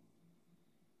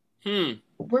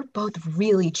 We're both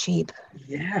really cheap.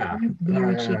 Yeah.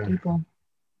 We're very cheap people.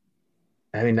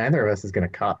 I mean, neither of us is going to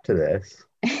cop to this.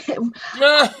 I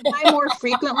buy more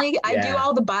frequently. I do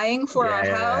all the buying for our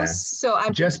house. So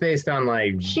I'm just based on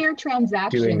like sheer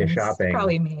transactions. Doing the shopping.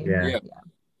 Probably me. Yeah.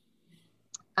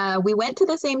 We went to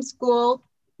the same school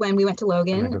when we went to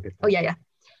Logan. Oh, yeah.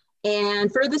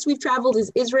 And furthest we've traveled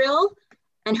is Israel.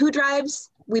 And who drives?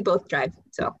 We both drive.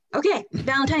 So, okay.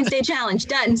 Valentine's Day challenge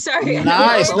done. Sorry.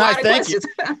 Nice. Thank you.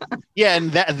 Yeah.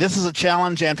 And this is a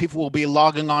challenge, and people will be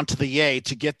logging on to the Yay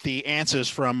to get the answers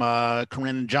from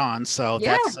Karin and John. So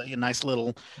that's a nice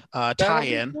little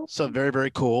tie-in. So very,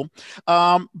 very cool.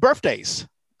 Birthdays.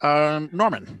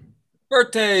 Norman.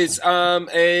 Birthdays.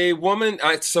 A woman.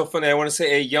 It's so funny. I want to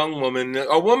say a young woman.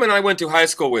 A woman I went to high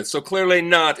school with. So clearly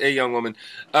not a young woman.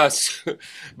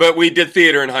 But we did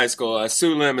theater in high school.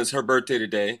 Sue Lim is her birthday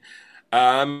today.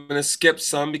 I'm going to skip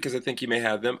some because I think you may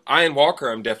have them. Ian Walker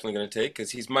I'm definitely going to take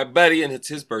because he's my buddy and it's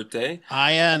his birthday.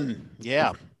 Ian.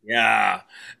 Yeah. Yeah.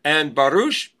 And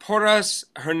Baruch Porras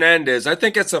Hernandez. I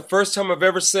think it's the first time I've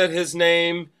ever said his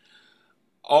name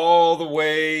all the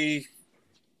way.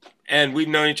 And we've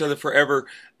known each other forever.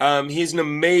 He's an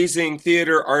amazing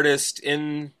theater artist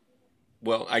in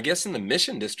the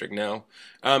Mission District now.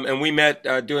 And we met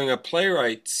doing a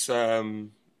playwrights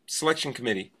selection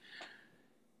committee.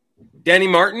 Danny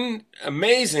Martin,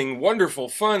 amazing, wonderful,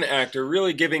 fun actor,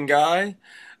 really giving guy.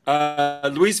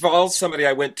 Luis Valls, somebody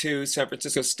I went to San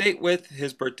Francisco State with.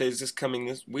 His birthday is this coming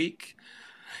this week.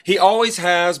 He always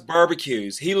has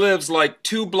barbecues. He lives like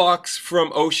 2 blocks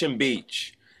from Ocean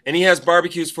Beach, and he has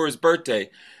barbecues for his birthday.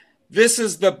 This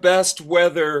is the best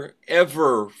weather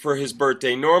ever for his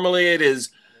birthday. Normally it is,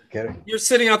 you're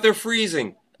sitting out there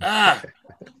freezing. But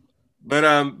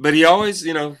he always,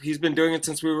 he's been doing it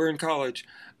since we were in college.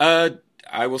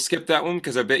 I will skip that one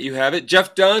because I bet you have it.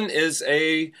 Jeff Dunn is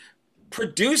a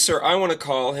producer, I want to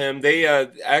call him. They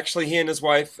actually, he and his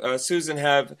wife Susan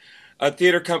have a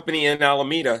theater company in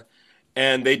Alameda,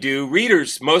 and they do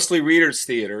mostly readers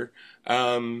theater.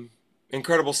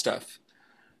 Incredible stuff.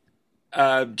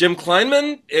 Jim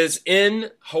Kleinman is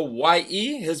in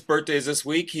Hawaii. His birthday is this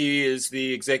week. He is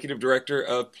the executive director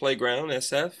of Playground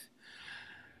SF.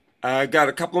 I got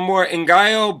a couple more.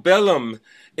 Ngayo Bellum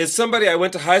is somebody I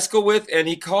went to high school with, and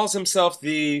he calls himself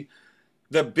the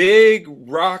big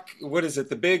rock. What is it?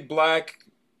 The big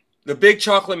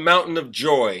chocolate mountain of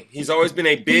joy. He's always been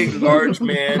a big, large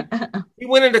man. He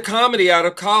went into comedy out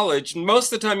of college, and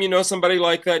most of the time you know somebody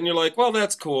like that, and you're like, well,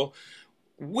 that's cool.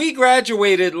 We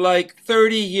graduated like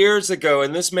 30 years ago,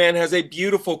 and this man has a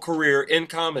beautiful career in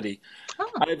comedy.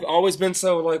 Oh. I've always been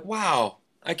so like, wow,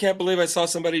 I can't believe I saw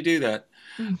somebody do that.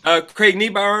 Craig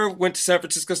Niebauer went to San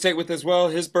Francisco State with as well,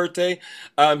 his birthday.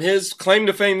 His claim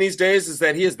to fame these days is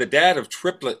that he is the dad of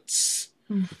triplets.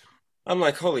 I'm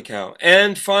like, holy cow.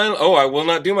 And I will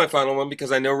not do my final one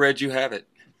because I know, Reg, you have it.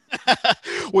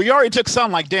 Well, you already took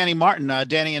some, like Danny Martin.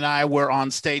 Danny and I were on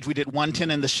stage. We did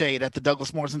 110 in the Shade at the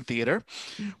Douglas Morrison Theater,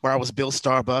 where I was Bill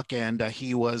Starbuck, and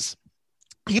he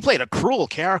played a cruel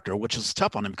character, which is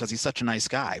tough on him because he's such a nice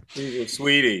guy. He's a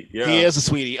sweetie. Yeah. He is a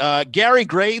sweetie. Gary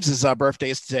Graves'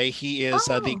 birthday is today. He is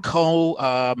the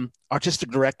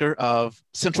co-artistic director of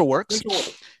Central Works.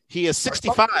 He is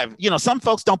 65. Some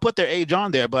folks don't put their age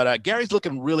on there, but Gary's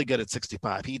looking really good at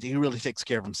 65. He really takes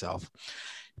care of himself.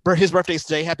 His birthday is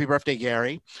today. Happy birthday,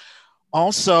 Gary.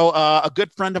 Also, a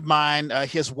good friend of mine,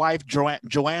 his wife, Joanne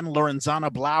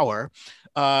Lorenzana Blauer,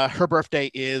 her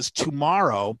birthday is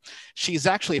tomorrow. She's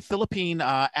actually a Philippine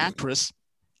actress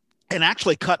and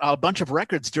actually cut a bunch of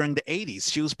records during the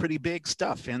 80s. She was pretty big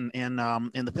stuff in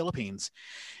the Philippines.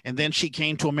 And then she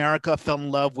came to America, fell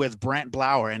in love with Brant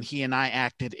Blauer, and he and I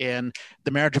acted in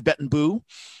The Marriage of Bette and Boo.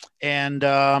 And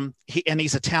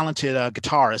he's a talented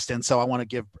guitarist. And so I want to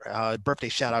give a birthday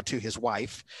shout out to his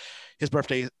wife.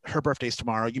 Her birthday's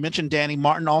tomorrow. You mentioned Danny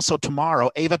Martin also tomorrow.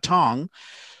 Ava Tong,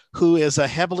 who is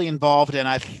heavily involved in,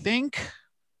 I think,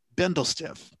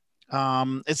 Bindlestiff.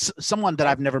 It's someone that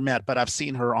I've never met, but I've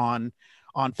seen her on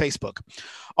Facebook.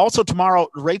 Also tomorrow,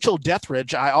 Rachel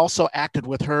Dethridge. I also acted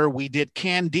with her. We did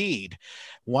Candide,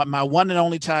 my one and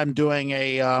only time doing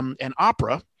an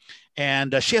opera.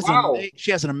 And she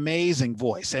has an amazing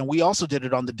voice. And we also did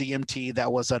it on the DMT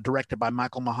that was directed by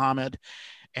Michael Muhammad.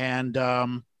 And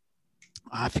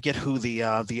I forget who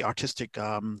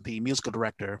the musical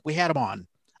director, we had him on.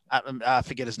 I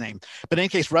forget his name. But in any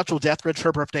case, Rachel Dethridge,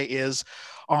 her birthday is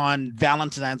on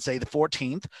Valentine's Day, the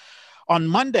 14th. On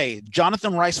Monday,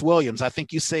 Jonathan Rice Williams, I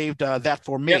think you saved that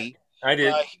for me. Yep, I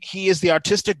did. He is the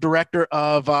artistic director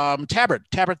of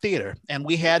Tabard Theater, and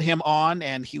we had him on,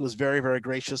 and he was very, very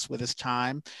gracious with his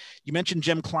time. You mentioned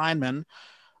Jim Kleinman,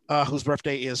 whose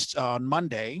birthday is on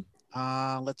Monday.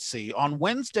 Let's see. On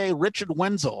Wednesday, Richard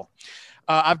Wenzel.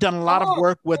 I've done a lot of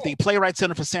work with the Playwright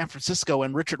Center for San Francisco,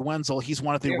 and Richard Wenzel, he's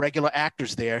one of the regular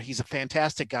actors there. He's a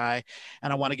fantastic guy,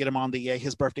 and I want to get him on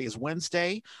his birthday is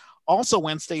Wednesday. Also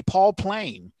Wednesday, Paul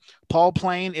Plain. Paul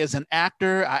Plain is an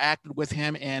actor. I acted with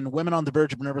him in Women on the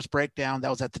Verge of Nervous Breakdown. That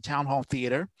was at the Town Hall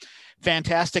Theater.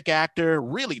 Fantastic actor,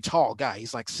 really tall guy.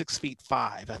 He's like 6'5",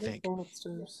 I think.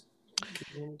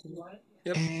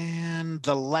 Yep. And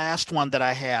the last one that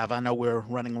I have, I know we're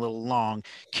running a little long,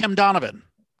 Kim Donovan.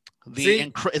 The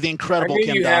incredible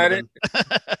Kim Donovan.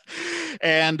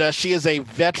 And she is a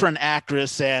veteran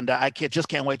actress, and I just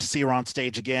can't wait to see her on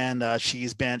stage again. She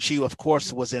of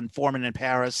course was in Foreman in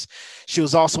Paris. She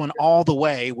was also in All the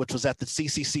Way, which was at the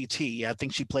CCCT. I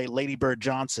think she played Lady Bird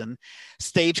Johnson.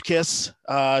 Stage Kiss.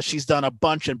 She's done a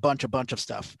bunch of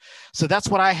stuff. So that's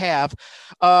what I have.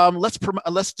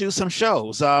 Let's do some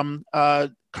shows.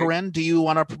 Karin, do you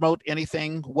want to promote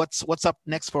anything? What's up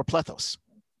next for Plethos?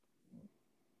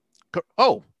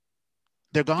 Oh,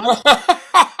 they're gone.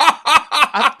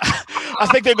 I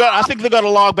think they're going. I think they're going to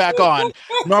log back on.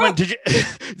 Norman, do you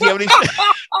have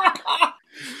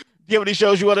any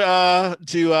shows you want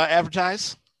to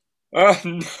advertise? No.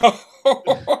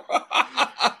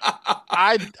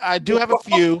 I do have a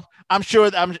few. I'm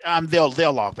sure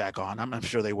they'll log back on. I'm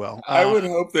sure they will. I would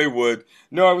hope they would.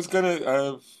 No, I was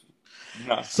gonna.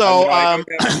 No, So I don't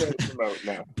have a show to promote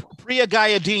now. Priya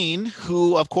Gayadeen,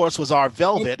 who of course was our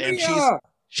Velvet, and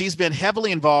she's been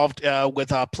heavily involved with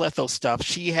Plethos stuff.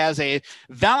 She has a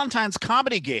Valentine's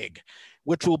comedy gig,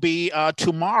 which will be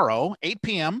tomorrow, 8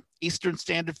 p.m. Eastern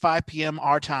Standard, 5 p.m.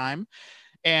 our time.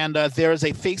 And there is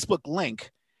a Facebook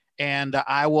link, and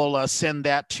I will send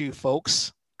that to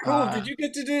folks. Cool. Did you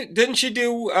get to do? Didn't she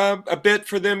do a bit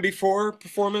for them before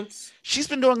performance? She's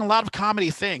been doing a lot of comedy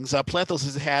things. Plethos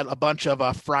has had a bunch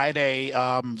of Friday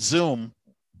Zoom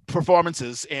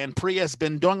performances, and Priya has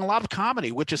been doing a lot of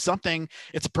comedy, which is something.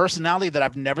 It's a personality that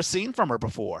I've never seen from her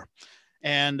before,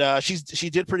 and she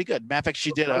did pretty good. Matter of fact,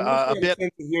 she did a bit.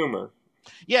 Sense of humor.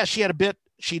 Yeah, she had a bit.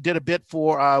 She did a bit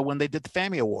for when they did the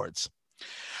Family Awards.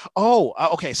 Oh,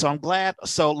 okay. So I'm glad.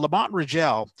 So Lamont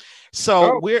Rigel.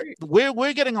 So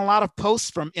we're getting a lot of posts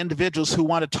from individuals who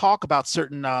want to talk about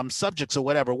certain subjects or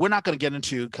whatever. We're not going to get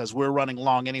into because we're running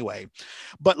long anyway.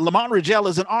 But Lamont Rigel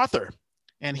is an author,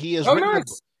 and he has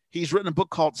he's written a book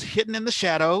called Hidden in the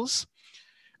Shadows.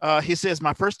 He says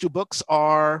my first two books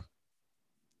are.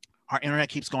 Our internet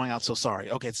keeps going out. So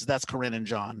sorry. Okay, so that's Karin and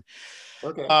John.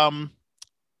 Okay.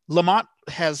 Lamont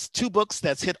has two books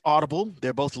that's hit Audible.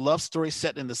 They're both love stories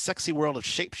set in the sexy world of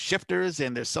shapeshifters,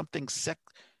 and there's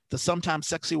the sometimes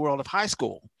sexy world of high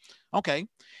school. Okay.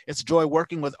 It's joy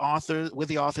working with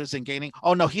the authors and gaining.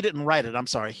 Oh, no, he didn't write it. I'm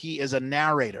sorry. He is a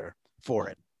narrator for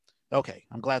it. Okay.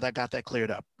 I'm glad I got that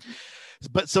cleared up.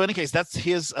 But so in any case, that's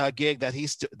his gig that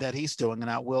he's doing,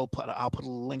 and I'll put a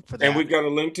link for that. And we've got a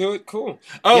link to it. Cool.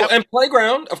 Oh, yep. And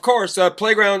Playground, of course.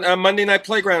 Playground, Monday Night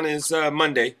Playground is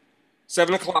Monday.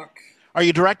 7:00. Are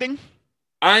you directing?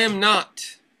 I am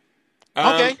not.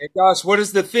 Okay. Gosh, what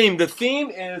is the theme? The theme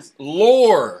is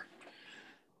lore.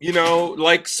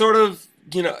 Like sort of,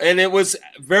 and it was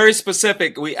very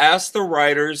specific. We asked the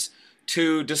writers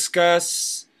to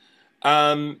discuss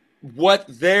what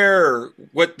their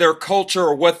culture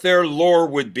or what their lore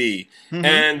would be. Mm-hmm.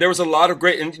 And there was a lot of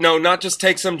great, not just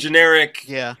take some generic,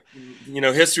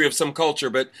 history of some culture,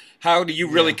 but how do you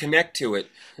really connect to it?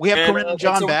 We have Karin and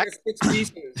John back. It's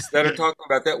pieces that are talking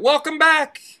about that. Welcome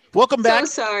back. Welcome back.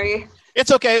 So sorry. It's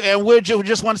okay, and we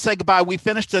just want to say goodbye. We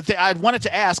finished I wanted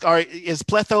to ask: is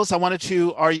Plethos?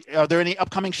 Are there any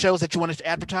upcoming shows that you wanted to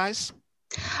advertise?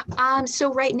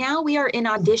 So right now we are in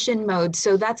audition mode.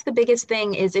 So that's the biggest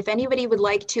thing is if anybody would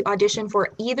like to audition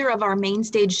for either of our main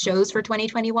stage shows for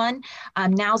 2021,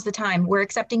 now's the time. We're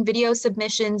accepting video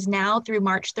submissions now through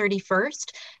March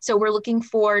 31st. So we're looking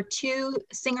for 2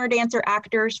 singer, dancer,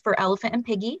 actors for Elephant and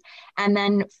Piggy. And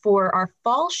then for our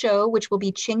fall show, which will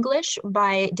be Chinglish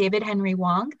by David Henry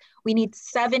Wong, we need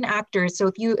 7 actors.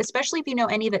 So especially if you know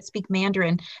any that speak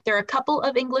Mandarin, there are a couple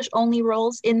of English only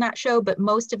roles in that show, but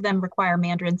most of them require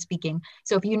Mandarin speaking.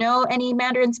 So if you know any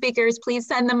Mandarin speakers, please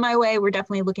send them my way. We're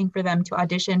definitely looking for them to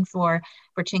audition for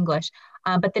Chinglish.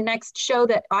 But the next show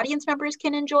that audience members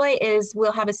can enjoy is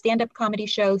we'll have a stand-up comedy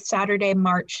show Saturday,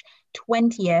 March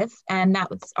 20th. And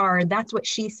That's What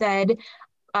She Said.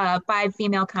 5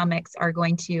 female comics are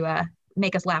going to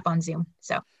make us laugh on Zoom.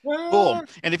 So cool.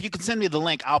 And if you can send me the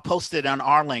link, I'll post it on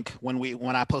our link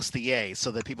when I post the Yay,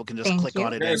 so that people can just click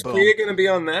on it. Is Priya going to be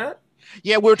on that?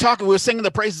 Yeah, we're singing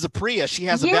the praises of Priya. She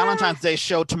has a Valentine's Day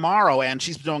show tomorrow, and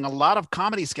she's doing a lot of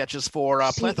comedy sketches for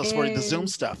Plethos for the Zoom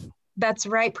stuff. That's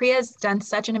right. Priya's done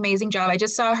such an amazing job. I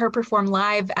just saw her perform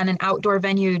live at an outdoor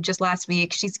venue just last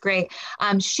week. She's great.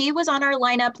 She was on our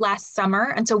lineup last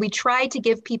summer. And so we tried to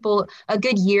give people a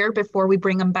good year before we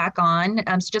bring them back on,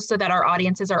 just so that our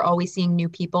audiences are always seeing new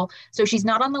people. So she's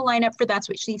not on the lineup for That's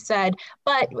What She Said,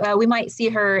 but we might see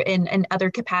her in other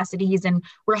capacities. And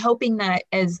we're hoping that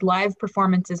as live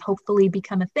performances hopefully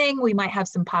become a thing, we might have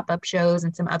some pop-up shows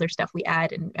and some other stuff we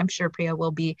add. And I'm sure Priya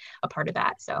will be a part of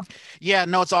that. So yeah,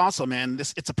 no, it's awesome. And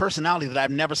it's a personality that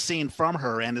I've never seen from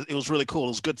her, and it was really cool. It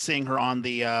was good seeing her on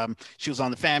she was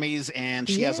on the Fammies, and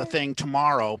she has a thing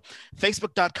tomorrow.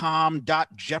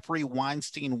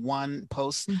 Facebook.com/JeffreyWeinstein1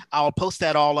 post. I'll post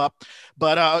that all up.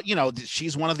 But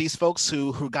she's one of these folks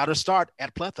who got her start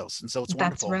at Plethos, and so it's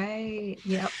wonderful. That's right.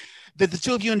 Yep. Did the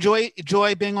two of you enjoy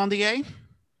being on the A?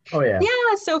 Oh yeah.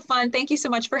 Yeah, so fun. Thank you so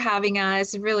much for having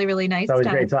us. Really, really nice. It's always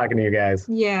great talking to you guys.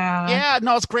 Yeah. Yeah,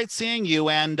 no, it's great seeing you.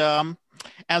 And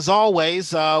as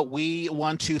always, we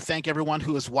want to thank everyone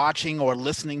who is watching or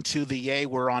listening to the Yay.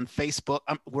 We're on Facebook.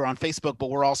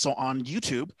 But we're also on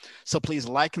YouTube. So please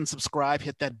like and subscribe,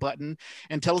 hit that button,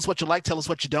 and tell us what you like, tell us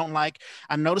what you don't like.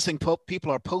 I'm noticing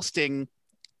people are posting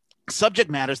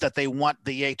subject matters that they want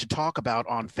the EA to talk about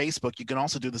on Facebook, you can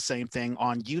also do the same thing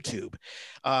on YouTube.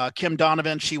 Kim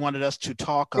Donovan, she wanted us to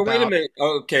talk about... Wait a minute.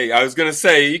 Okay, I was going to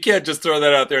say, you can't just throw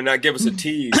that out there and not give us a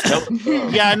tease. Tell us.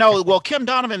 Yeah, I know. Well, Kim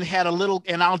Donovan had a little,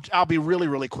 and I'll be really,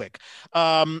 really quick.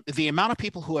 The amount of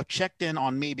people who have checked in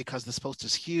on me because this post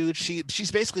is huge.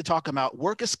 She's basically talking about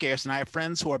work is scarce, and I have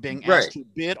friends who are being asked to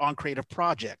bid on creative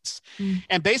projects.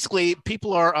 And basically,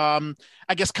 people are,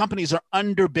 I guess companies are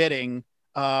underbidding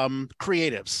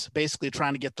creatives, basically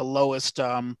trying to get the lowest,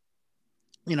 the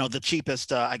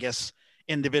cheapest, I guess,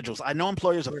 individuals. I know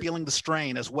employers are feeling the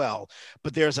strain as well,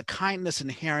 but there's a kindness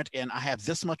inherent in, I have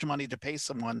this much money to pay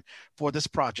someone for this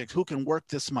project who can work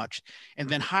this much, and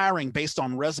then hiring based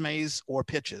on resumes or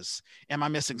pitches. Am I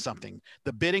missing something?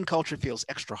 The bidding culture feels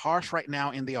extra harsh right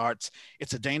now in the arts.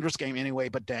 It's a dangerous game anyway,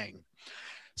 but dang.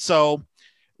 So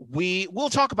we'll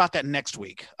talk about that next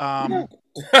week. We're going to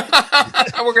throw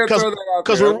that out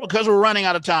there. Because we're running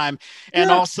out of time.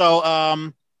 And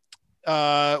also,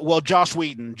 Josh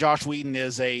Whedon. Josh Whedon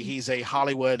he's a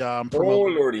Hollywood promoter. Oh,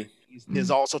 Lordy.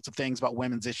 There's all sorts of things about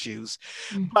women's issues,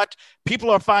 but people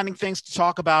are finding things to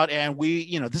talk about, and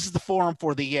this is the forum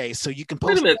for the EA, so you can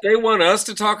post. Wait a minute, they want us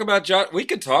to talk about Josh. We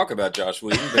could talk about Josh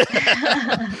Whedon. But...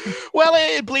 Well,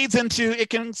 it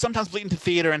can sometimes bleed into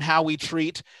theater and how we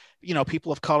treat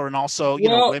people of color, and also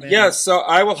women. Yes, so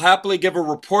I will happily give a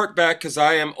report back because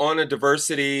I am on a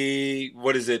diversity,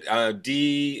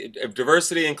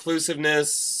 diversity,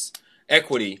 inclusiveness,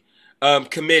 equity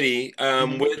committee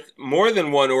with more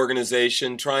than one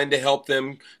organization trying to help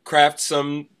them craft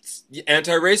some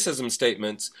anti-racism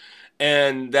statements.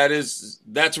 And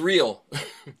that's real.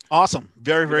 Awesome.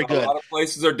 Very, very good. A lot of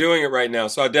places are doing it right now.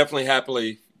 So I definitely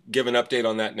happily give an update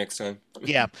on that next time.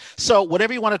 Yeah. So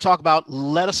whatever you want to talk about,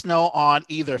 let us know on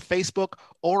either Facebook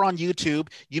or on YouTube.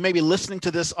 You may be listening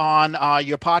to this on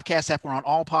your podcast app. We're on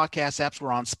all podcast apps.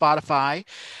 We're on Spotify.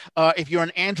 If you're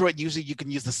an Android user, you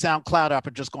can use the SoundCloud app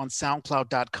or just go on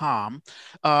soundcloud.com.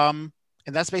 And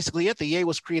that's basically it. The EA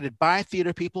was created by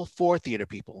theater people for theater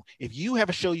people. If you have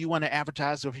a show you want to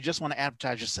advertise, or if you just want to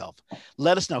advertise yourself,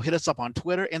 let us know. Hit us up on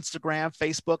Twitter, Instagram,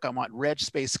 Facebook. I'm at Reg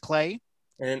Space Clay.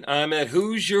 And I'm at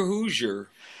Hoosier.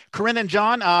 Karin and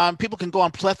John, people can go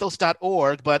on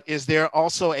plethos.org, but is there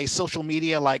also a social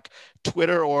media like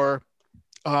Twitter or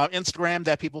Instagram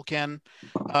that people can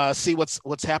see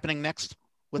what's happening next?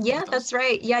 Yeah, that's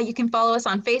right. Yeah, you can follow us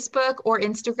on Facebook or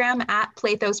Instagram at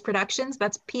Plethos Productions.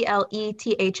 That's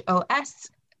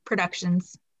PLETHOS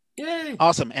Productions. Yay.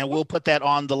 Awesome. And we'll put that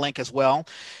on the link as well.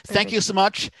 Thank you so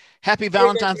much. Happy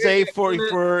Valentine's Day for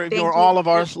all of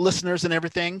our listeners and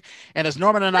everything. And as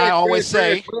Norman and I always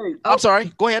say, I'm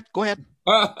sorry, go ahead.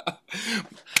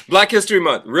 Black History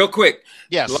Month, real quick.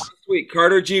 Yes. Last week,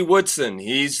 Carter G. Woodson,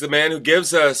 he's the man who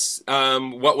gives us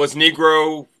what was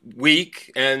Negro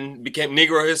Week and became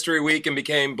Negro History Week and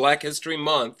became Black History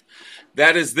Month.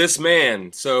 That is this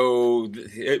man. So,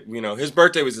 his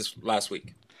birthday was this last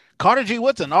week. Carter G.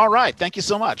 Woodson. All right. Thank you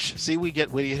so much. See, we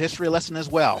get a history lesson as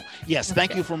well. Yes.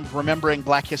 Thank you for remembering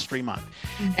Black History Month.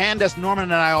 And as Norman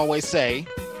and I always say,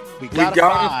 we gotta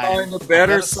find a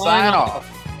better sign off.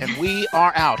 And we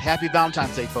are out. Happy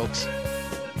Valentine's Day, folks.